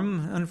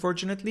reform,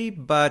 unfortunately,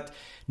 but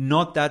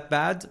not that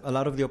bad. A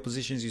lot of the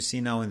oppositions you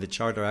see now in the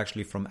chart are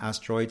actually from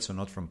asteroids, so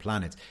not from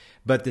planets.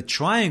 But the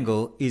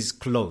triangle is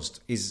closed.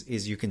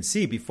 Is you can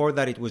see, before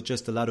that it was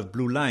just a lot of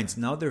blue lines.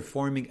 Now they're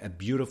forming a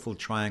beautiful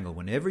triangle.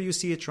 Whenever you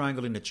see a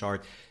triangle in the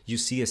chart, you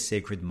see a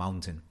sacred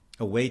mountain,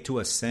 a way to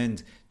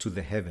ascend to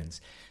the heavens.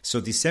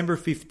 So December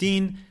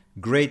 15,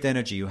 great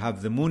energy. You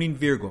have the moon in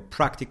Virgo,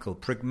 practical,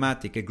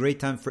 pragmatic, a great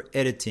time for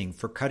editing,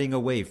 for cutting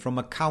away, from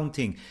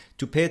accounting,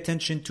 to pay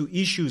attention to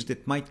issues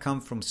that might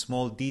come from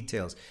small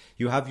details.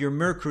 You have your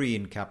Mercury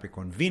in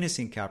Capricorn, Venus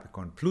in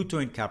Capricorn, Pluto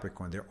in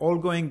Capricorn. They're all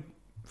going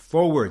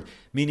forward,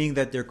 meaning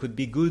that there could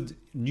be good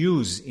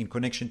news in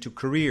connection to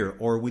career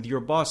or with your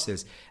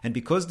bosses. And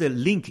because the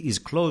link is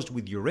closed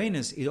with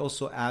Uranus, it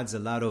also adds a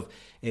lot of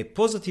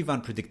positive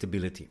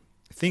unpredictability.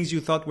 Things you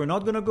thought were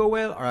not going to go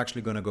well are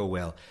actually going to go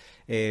well.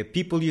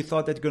 People you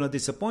thought that are going to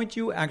disappoint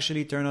you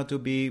actually turn out to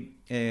be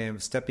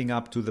stepping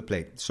up to the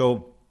plate.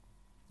 So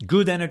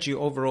good energy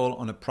overall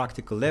on a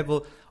practical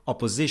level.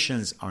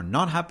 Oppositions are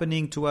not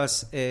happening to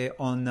us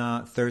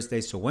on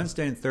Thursday. So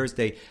Wednesday and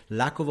Thursday,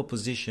 lack of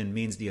opposition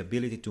means the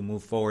ability to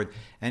move forward.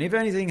 And if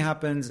anything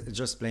happens,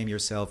 just blame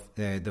yourself.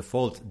 The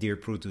fault, dear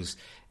Brutus,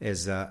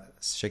 as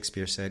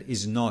Shakespeare said,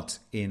 is not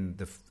in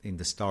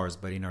the stars,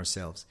 but in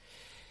ourselves.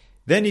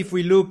 Then if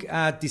we look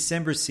at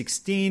December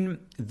 16,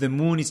 the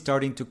moon is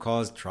starting to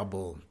cause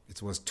trouble.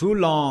 It was too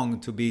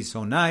long to be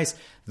so nice.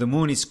 The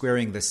moon is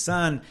squaring the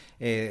sun.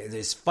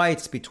 There's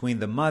fights between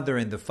the mother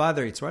and the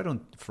father. It's right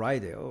on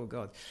Friday. Oh,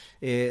 God.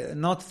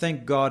 Not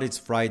thank God it's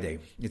Friday.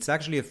 It's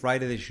actually a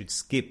Friday they should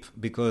skip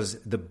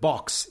because the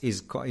box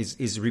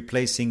is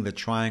replacing the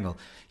triangle.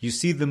 You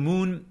see the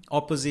moon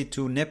opposite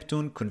to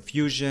Neptune,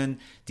 confusion,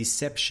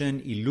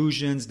 deception,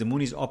 illusions. The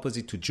moon is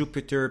opposite to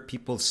Jupiter.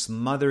 People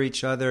smother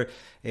each other,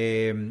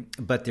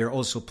 but they're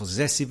also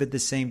possessive at the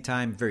same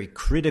time, very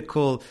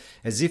critical,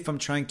 as if I'm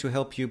trying to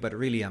help you, but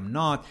really I'm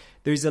not.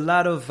 There's a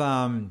lot of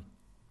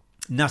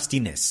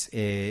nastiness.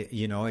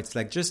 It's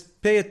like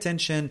just pay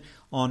attention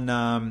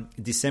on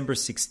December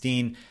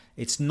 16.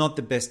 It's not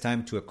the best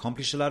time to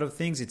accomplish a lot of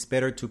things. It's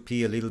better to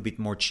be a little bit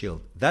more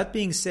chilled. That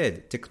being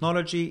said,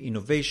 technology,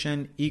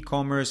 innovation,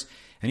 e-commerce,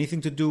 anything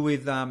to do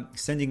with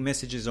sending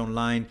messages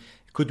online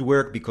could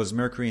work because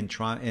Mercury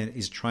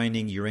is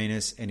trining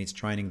Uranus and it's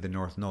trining the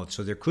North Node.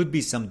 So there could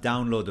be some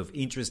download of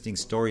interesting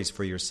stories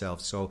for yourself.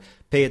 So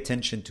pay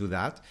attention to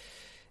that.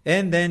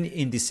 And then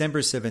in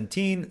December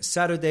 17,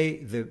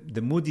 Saturday,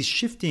 the mood is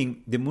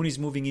shifting. The moon is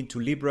moving into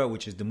Libra,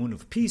 which is the moon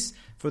of peace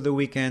for the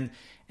weekend.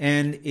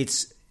 And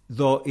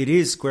though it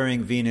is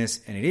squaring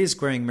Venus and it is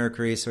squaring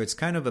Mercury, so it's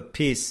kind of a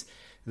peace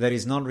that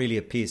is not really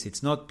a peace.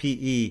 It's not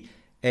Peace.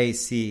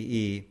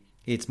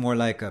 It's more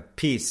like a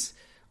piece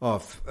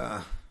of,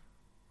 I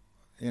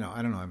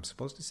don't know, I'm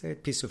supposed to say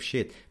it, piece of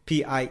shit.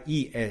 Piece.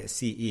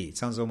 It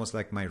sounds almost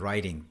like my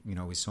writing,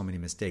 with so many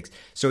mistakes.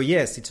 So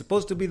yes, it's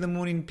supposed to be the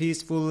moon in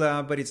peaceful,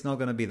 but it's not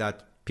going to be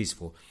that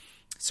peaceful.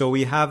 So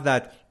we have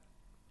that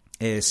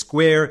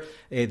square.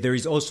 There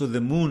is also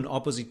the moon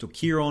opposite to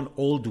Chiron.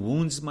 Old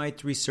wounds might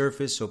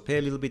resurface, so pay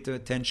a little bit of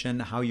attention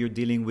how you're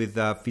dealing with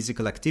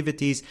physical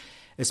activities.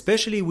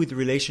 Especially with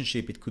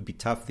relationship, it could be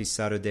tough this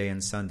Saturday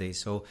and Sunday.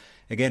 So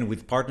again,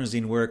 with partners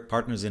in work,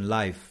 partners in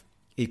life,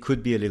 it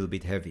could be a little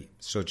bit heavy.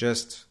 So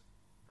just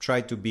try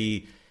to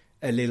be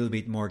a little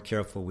bit more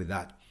careful with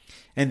that.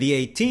 And the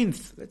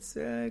 18th, let's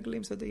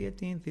glimpse at the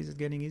 18th. Is it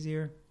getting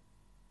easier?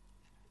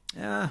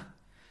 The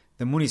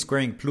moon is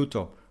squaring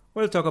Pluto.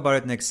 We'll talk about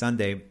it next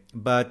Sunday.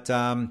 But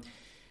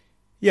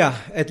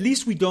at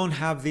least we don't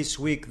have this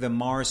week the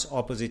Mars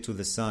opposite to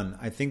the Sun.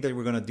 I think that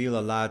we're going to deal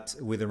a lot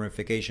with the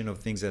ramification of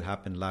things that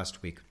happened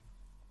last week.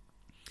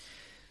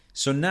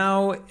 So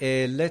now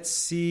let's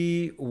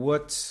see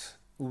what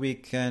we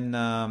can...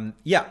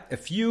 a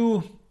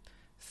few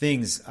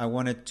things I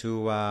wanted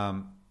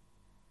to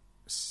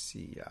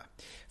see.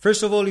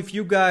 First of all, if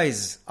you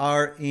guys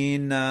are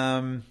in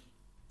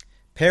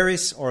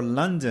Paris or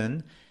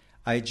London,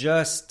 I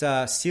just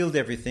sealed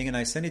everything and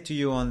I sent it to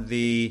you on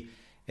the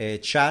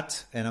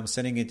chat, and I'm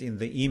sending it in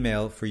the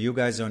email. For you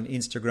guys on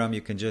Instagram,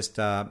 you can just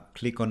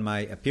click on my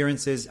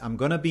appearances. I'm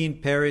going to be in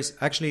Paris,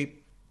 actually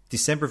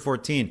December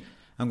 14.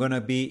 I'm going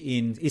to be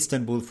in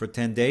Istanbul for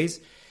 10 days.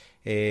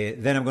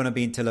 Then I'm going to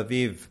be in Tel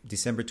Aviv,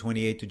 December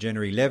 28 to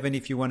January 11,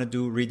 if you want to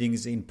do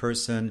readings in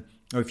person,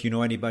 or if you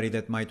know anybody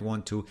that might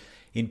want to.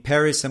 In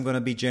Paris, I'm going to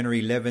be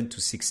January 11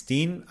 to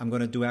 16. I'm going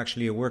to do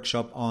actually a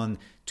workshop on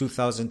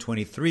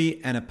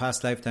 2023 and a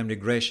past lifetime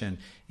regression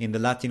in the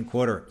Latin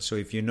Quarter. So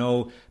if you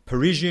know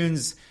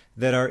Parisians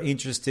that are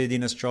interested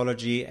in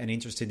astrology and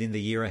interested in the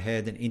year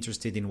ahead and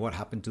interested in what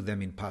happened to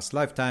them in past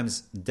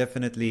lifetimes,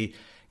 definitely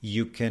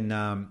you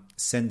can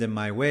send them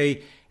my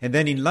way. And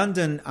then in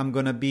London, I'm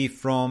going to be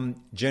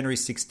from January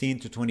 16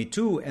 to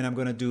 22, and I'm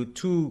going to do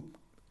 2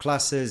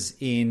 classes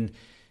in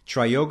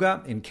Tri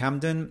Yoga in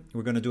Camden.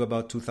 We're going to do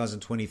about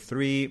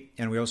 2023,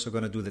 and we're also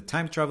going to do the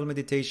time travel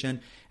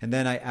meditation. And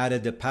then I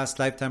added the past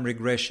lifetime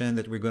regression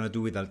that we're going to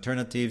do with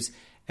alternatives,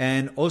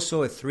 and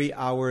also a 3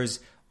 hours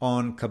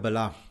on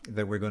Kabbalah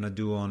that we're going to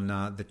do on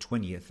the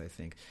 20th, I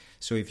think.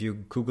 So if you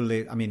Google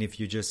it, if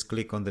you just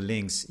click on the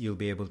links, you'll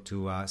be able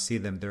to see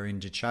them. They're in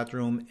the chat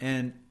room.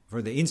 And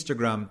for the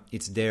Instagram,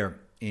 it's there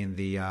in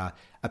the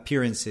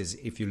appearances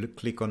if you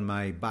click on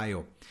my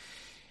bio.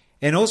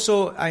 And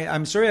also,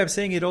 I'm sorry I'm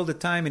saying it all the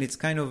time, and it's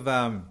kind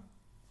of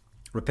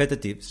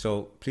repetitive,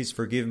 so please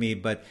forgive me.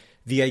 But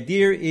the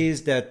idea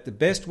is that the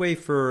best way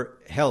for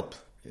help,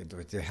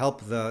 to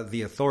help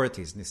the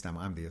authorities, this time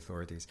I'm the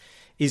authorities,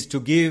 is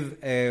to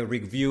give a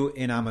review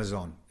in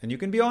Amazon. And you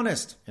can be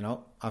honest,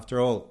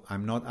 after all,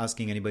 I'm not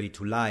asking anybody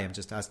to lie. I'm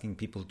just asking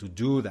people to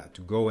do that,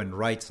 to go and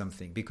write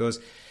something. Because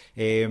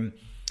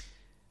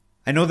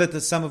I know that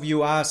some of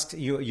you asked,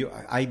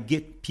 I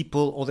get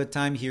people all the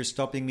time here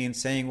stopping me and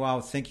saying,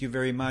 wow, thank you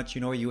very much.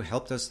 You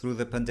helped us through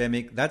the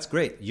pandemic. That's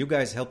great. You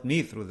guys helped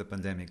me through the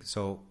pandemic.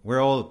 So we're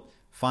all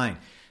fine.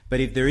 But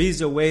if there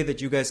is a way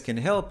that you guys can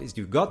help, is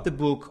you got the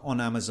book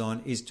on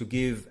Amazon, is to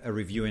give a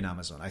review in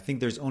Amazon. I think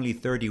there's only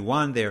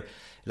 31 there.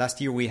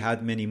 Last year we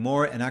had many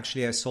more, and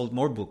actually I sold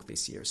more book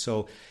this year.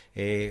 So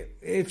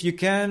if you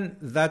can,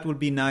 that would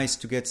be nice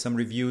to get some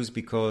reviews,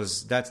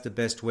 because that's the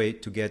best way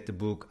to get the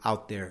book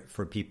out there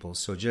for people.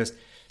 So just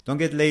don't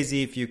get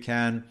lazy if you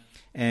can,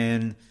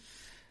 and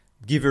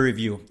give a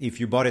review.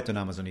 If you bought it on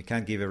Amazon, you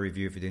can't give a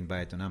review if you didn't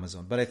buy it on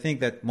Amazon. But I think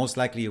that most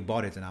likely you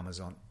bought it on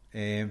Amazon.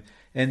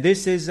 And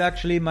this is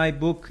actually my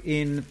book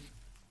in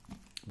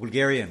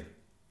Bulgarian.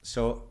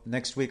 So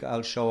next week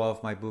I'll show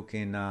off my book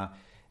in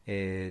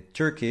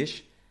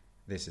Turkish.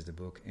 This is the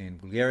book in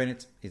Bulgarian.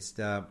 It's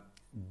the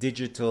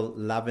digital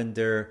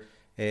lavender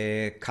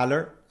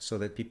color so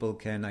that people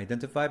can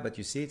identify. But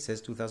you see, it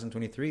says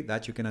 2023.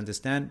 That you can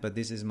understand. But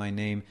this is my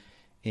name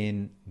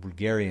in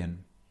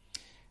Bulgarian.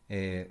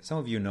 Some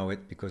of you know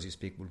it because you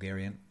speak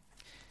Bulgarian.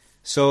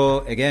 So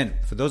again,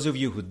 for those of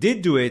you who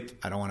did do it,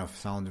 I don't want to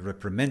sound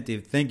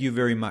reprimandative. Thank you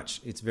very much.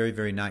 It's very,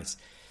 very nice.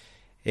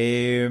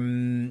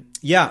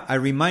 I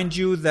remind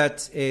you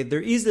that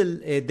there is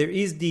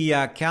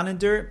the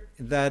calendar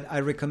that I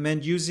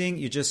recommend using.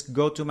 You just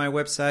go to my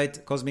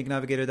website,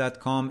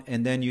 cosmicnavigator.com,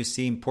 and then you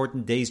see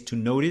important days to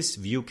notice,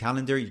 view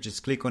calendar. You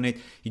just click on it.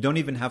 You don't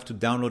even have to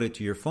download it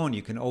to your phone.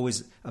 You can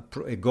always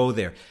go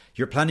there.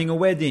 You're planning a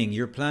wedding.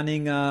 You're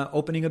planning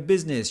opening a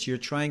business. You're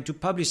trying to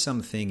publish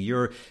something.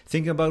 You're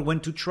thinking about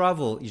when to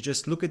travel. You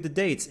just look at the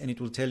dates, and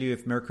it will tell you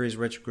if Mercury is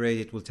retrograde.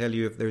 It will tell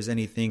you if there's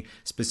anything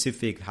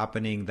specific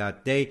happening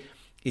that day.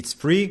 It's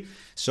free,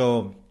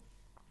 so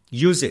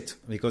use it,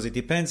 because it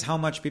depends how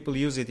much people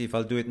use it if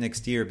I'll do it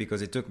next year,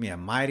 because it took me a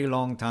mighty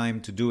long time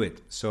to do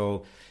it.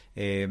 So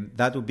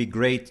that would be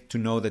great to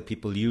know that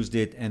people used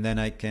it, and then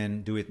I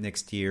can do it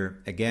next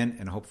year again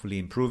and hopefully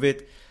improve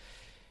it.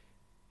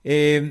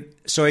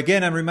 So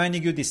again, I'm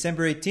reminding you,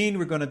 December 18,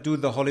 we're going to do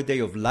the Holiday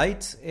of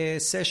Light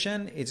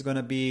session. It's going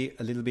to be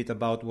a little bit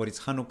about what is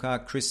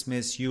Hanukkah,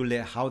 Christmas,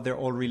 Yule, how they're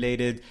all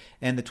related.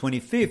 And the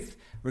 25th,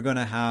 we're going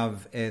to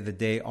have the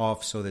day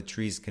off so the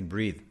trees can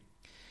breathe.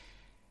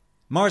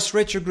 Mars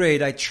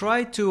retrograde, I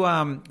try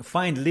to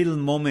find little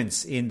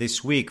moments in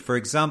this week. For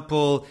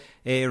example,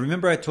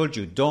 remember I told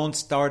you, don't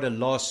start a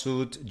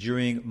lawsuit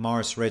during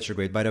Mars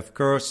retrograde. But of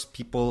course,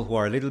 people who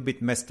are a little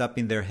bit messed up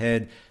in their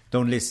head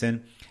don't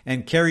listen.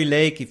 And Carrie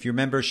Lake, if you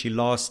remember, she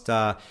lost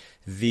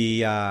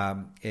the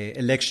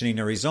election in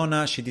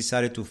Arizona. She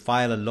decided to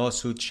file a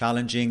lawsuit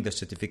challenging the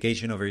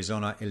certification of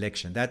Arizona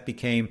election. That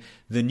became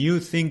the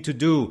new thing to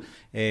do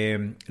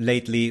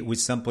lately with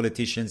some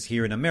politicians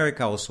here in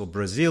America. Also,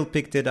 Brazil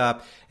picked it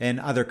up,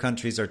 and other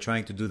countries are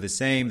trying to do the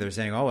same. They're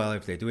saying, oh, well,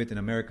 if they do it in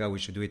America, we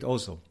should do it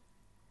also.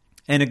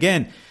 And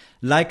again,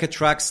 like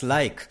attracts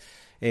like.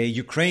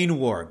 Ukraine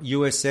war.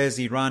 U.S. says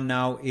Iran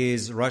now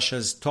is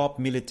Russia's top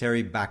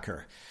military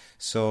backer.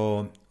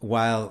 So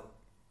while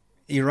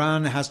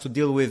Iran has to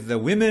deal with the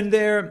women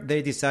there,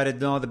 they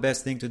decided, no, the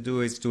best thing to do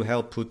is to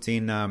help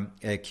Putin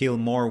kill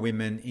more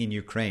women in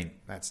Ukraine.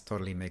 That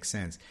totally makes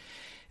sense.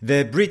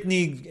 The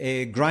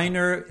Brittany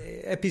Griner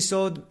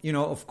episode,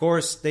 of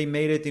course, they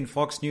made it in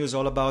Fox News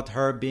all about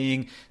her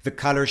being the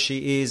color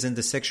she is and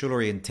the sexual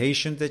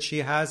orientation that she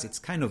has. It's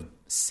kind of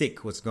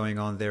sick what's going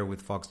on there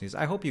with Fox News.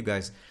 I hope you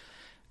guys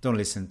don't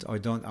listen to, or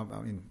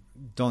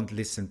don't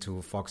listen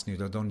to Fox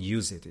News or don't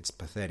use it. It's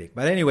pathetic.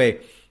 But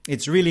anyway,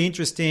 it's really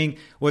interesting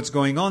what's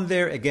going on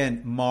there.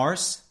 Again,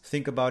 Mars,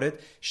 think about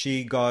it.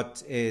 She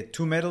got 2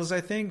 medals,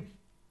 I think.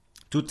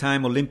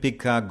 2-time Olympic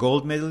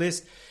gold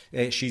medalist.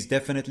 She's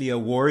definitely a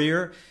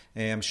warrior.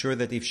 I'm sure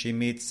that if she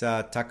meets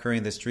Tucker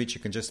in the street, she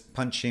can just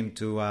punch him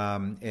to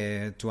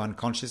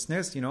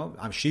unconsciousness.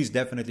 She's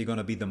definitely going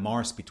to be the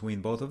Mars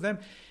between both of them.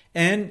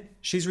 And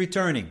she's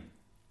returning.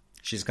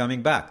 She's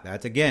coming back.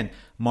 That, again,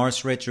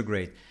 Mars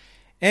retrograde.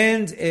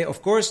 And,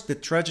 of course, the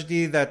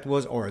tragedy that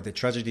was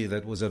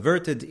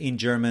averted in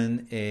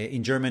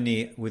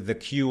Germany with the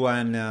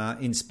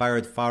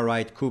QAnon-inspired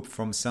far-right coup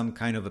from some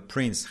kind of a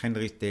prince,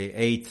 Henry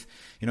VIII.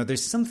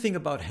 There's something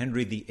about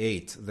Henry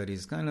VIII that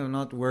is kind of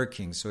not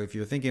working. So if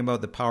you're thinking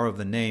about the power of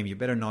the name, you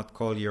better not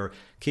call your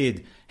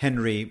kid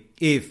Henry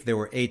if there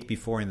were 8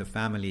 before in the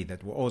family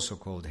that were also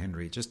called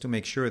Henry, just to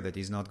make sure that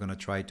he's not going to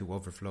try to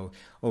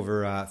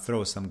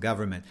overthrow some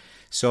government.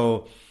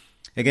 So,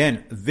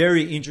 again,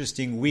 very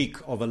interesting week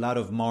of a lot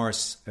of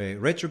Mars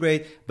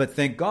retrograde, but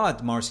thank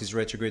God Mars is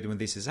retrograde when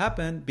this has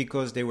happened,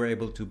 because they were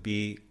able to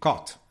be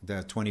caught,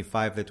 the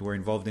 25 that were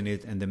involved in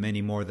it and the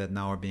many more that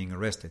now are being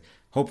arrested.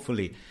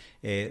 Hopefully,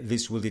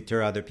 this will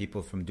deter other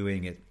people from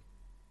doing it.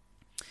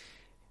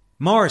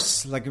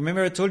 Mars,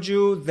 remember I told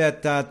you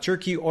that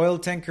Turkey oil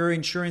tanker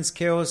insurance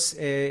chaos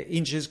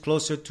inches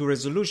closer to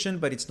resolution,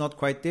 but it's not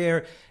quite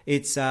there.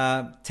 It's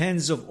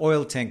tens of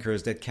oil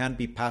tankers that can't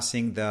be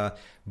passing the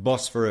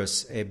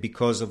Bosphorus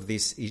because of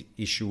this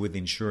issue with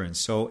insurance.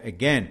 So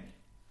again,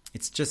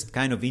 it's just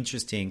kind of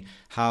interesting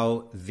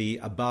how the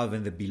above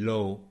and the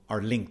below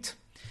are linked.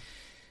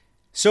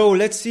 So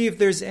let's see if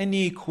there's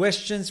any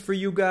questions for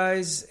you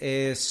guys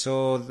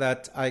so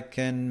that I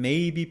can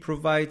maybe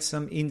provide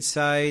some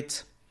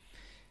insight.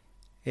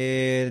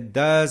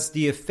 Does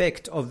the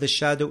effect of the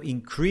shadow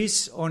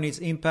increase on its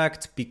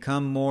impact,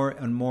 become more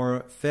and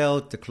more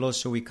felt the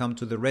closer we come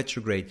to the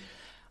retrograde?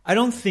 I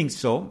don't think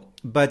so,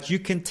 but you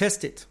can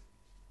test it.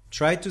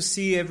 Try to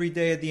see every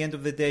day, at the end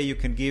of the day, you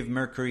can give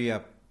Mercury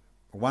a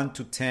 1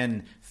 to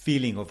 10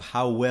 feeling of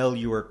how well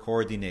you are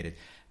coordinated.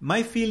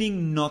 My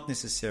feeling, not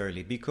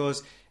necessarily,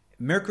 because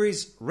Mercury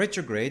is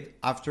retrograde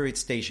after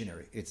it's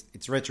stationary.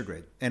 It's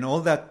retrograde. And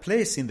all that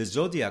place in the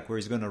zodiac where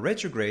it's going to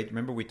retrograde,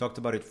 remember we talked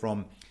about it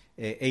from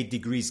 8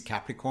 degrees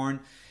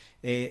Capricorn,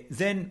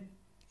 then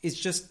it's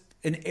just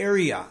an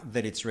area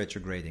that it's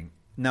retrograding.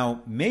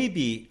 Now,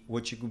 maybe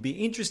what could be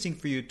interesting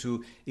for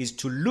you is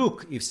to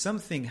look if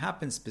something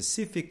happens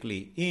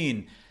specifically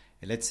in,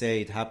 let's say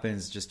it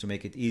happens, just to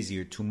make it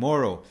easier,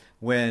 tomorrow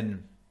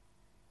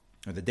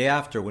or the day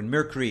after, when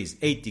Mercury is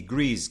 8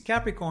 degrees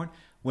Capricorn,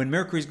 when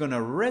Mercury is going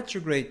to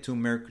retrograde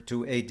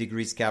to 8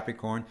 degrees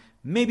Capricorn,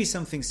 maybe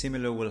something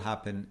similar will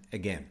happen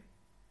again.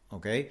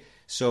 Okay?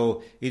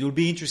 So it will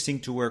be interesting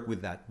to work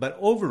with that. But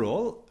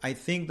overall, I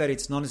think that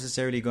it's not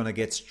necessarily going to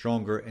get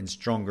stronger and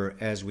stronger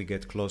as we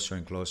get closer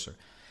and closer.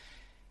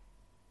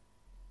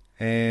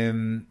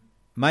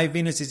 My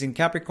Venus is in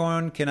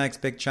Capricorn. Can I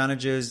expect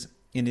challenges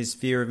in this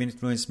sphere of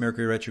influence,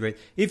 Mercury retrograde?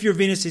 If your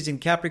Venus is in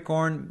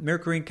Capricorn,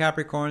 Mercury in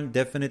Capricorn,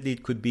 definitely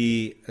it could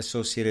be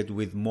associated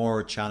with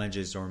more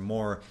challenges or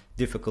more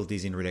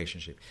difficulties in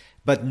relationship.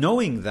 But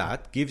knowing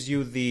that gives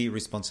you the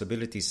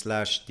responsibility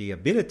 / the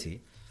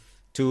ability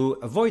to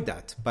avoid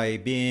that by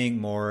being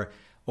more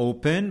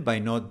open, by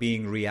not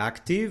being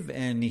reactive.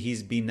 And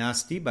he's been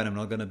nasty, but I'm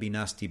not going to be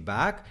nasty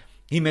back.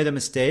 He made a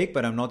mistake,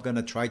 but I'm not going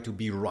to try to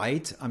be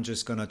right. I'm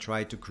just going to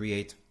try to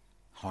create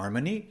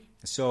harmony.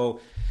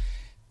 So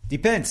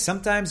depends.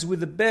 Sometimes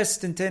with the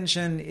best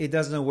intention, it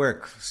doesn't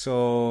work.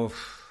 So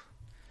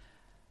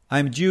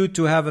I'm due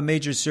to have a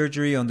major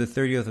surgery on the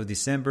 30th of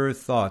December.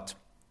 Thought.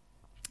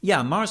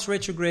 Yeah, Mars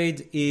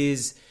retrograde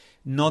is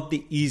not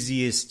the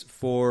easiest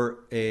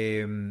for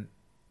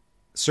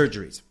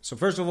surgeries. So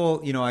first of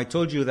all, I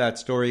told you that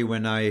story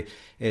when I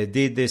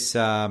did this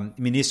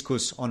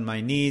meniscus on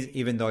my knee.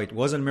 Even though it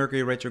wasn't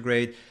Mercury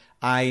retrograde,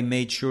 I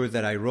made sure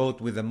that I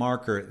wrote with a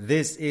marker,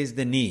 this is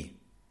the knee,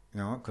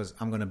 because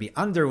I'm going to be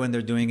under when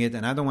they're doing it,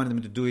 and I don't want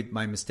them to do it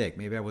by mistake.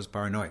 Maybe I was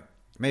paranoid.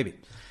 Maybe.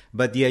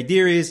 But the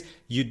idea is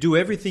you do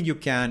everything you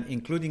can,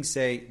 including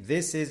say,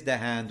 this is the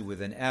hand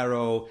with an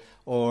arrow,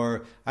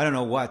 or I don't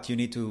know what you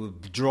need to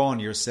draw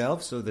on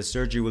yourself so the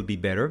surgery will be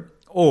better.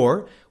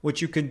 Or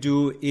what you can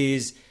do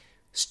is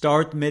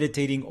start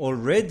meditating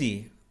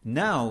already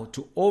now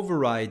to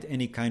override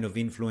any kind of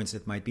influence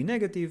that might be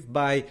negative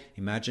by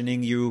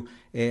imagining you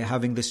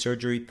having the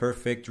surgery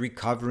perfect,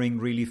 recovering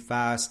really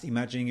fast,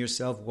 imagining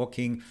yourself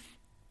walking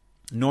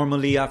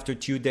normally after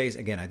 2 days.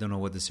 Again, I don't know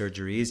what the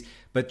surgery is,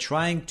 but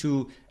trying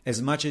to,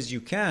 as much as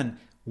you can,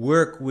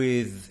 work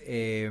with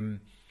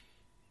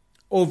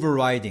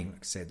overriding,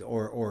 like I said,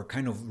 or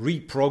kind of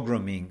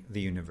reprogramming the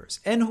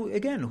universe. And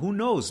who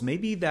knows?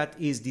 Maybe that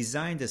is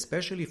designed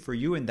especially for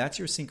you, and that's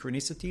your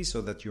synchronicity,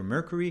 so that your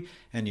Mercury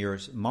and your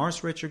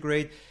Mars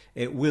retrograde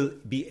will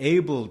be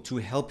able to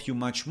help you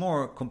much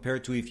more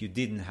compared to if you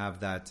didn't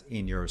have that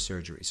in your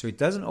surgery. So it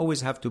doesn't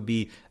always have to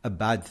be a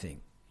bad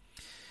thing.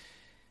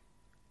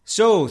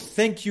 So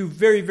thank you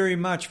very, very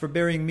much for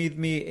bearing with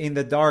me in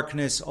the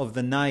darkness of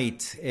the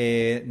night.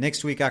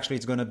 Next week, actually,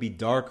 it's going to be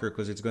darker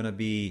because it's going to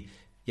be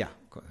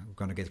I'm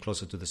going to get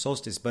closer to the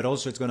solstice, but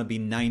also it's going to be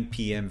 9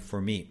 p.m. for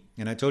me.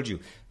 And I told you,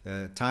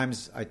 the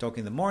times I talk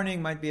in the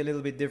morning might be a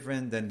little bit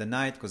different than the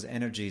night because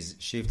energies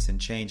shifts and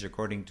change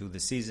according to the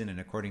season and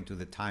according to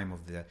the time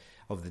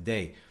of the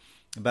day.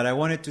 But I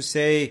wanted to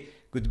say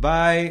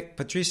goodbye.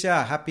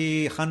 Patricia,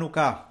 happy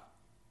Hanukkah.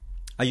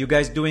 Are you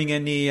guys doing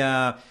any,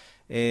 how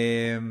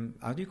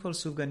do you call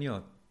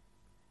sufganiyot?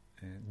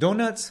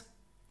 Donuts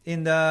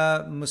in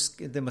the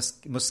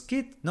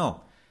mosquito?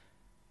 No.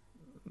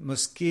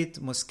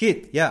 Mosquito,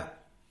 yeah.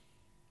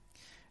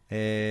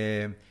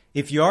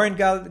 If you are in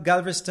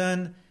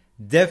Galveston,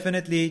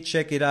 definitely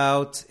check it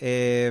out.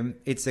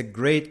 It's a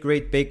great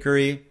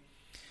bakery,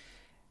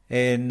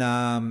 and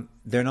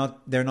they're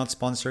not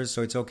sponsors,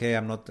 so it's okay.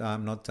 I'm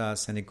not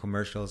sending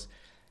commercials.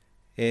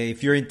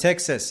 If you're in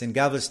Texas, in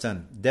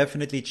Galveston,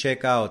 definitely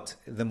check out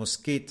the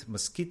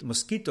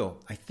mosquito.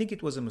 I think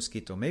it was a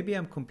mosquito. Maybe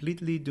I'm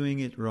completely doing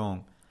it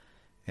wrong.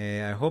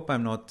 I hope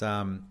I'm not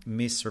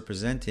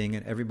misrepresenting,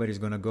 and everybody's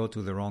going to go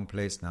to the wrong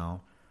place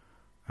now.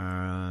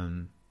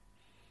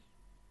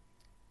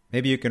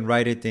 Maybe you can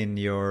write it in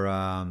your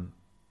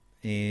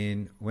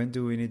when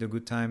do we need a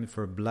good time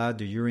for blood,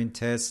 the urine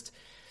test?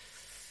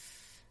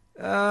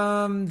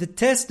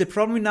 The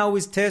problem now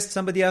is test.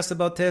 Somebody asked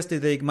about test.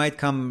 They might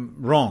come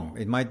wrong.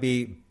 It might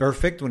be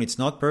perfect when it's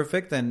not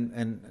perfect,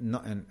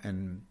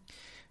 and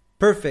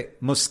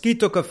perfect.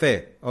 Mosquito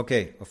Cafe.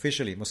 Okay,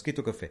 officially,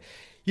 Mosquito Cafe.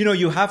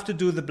 You have to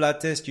do the blood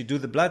test. You do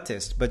the blood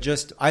test, but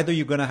just either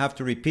you're going to have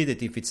to repeat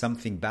it if it's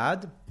something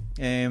bad.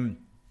 And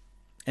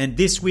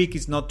this week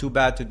is not too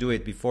bad to do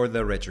it before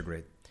the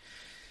retrograde.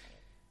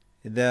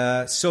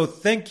 So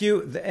thank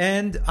you.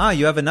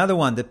 You have another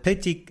one, the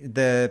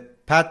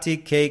Patty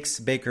Cakes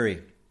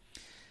Bakery.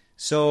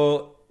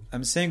 So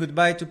I'm saying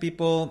goodbye to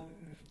people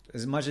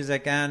as much as I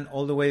can,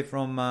 all the way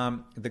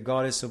from the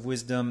Goddess of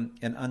Wisdom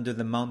and under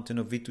the mountain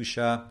of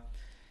Vitusha.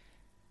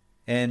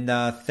 And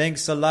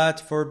thanks a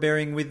lot for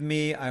bearing with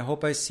me. I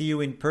hope I see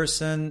you in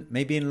person,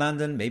 maybe in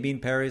London, maybe in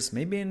Paris,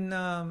 maybe in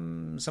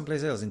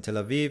someplace else, in Tel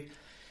Aviv.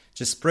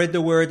 Just spread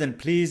the word, and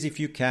please, if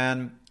you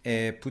can,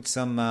 put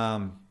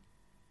some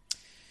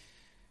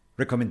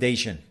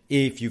recommendation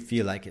if you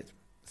feel like it.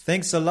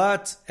 Thanks a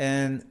lot,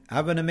 and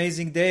have an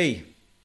amazing day.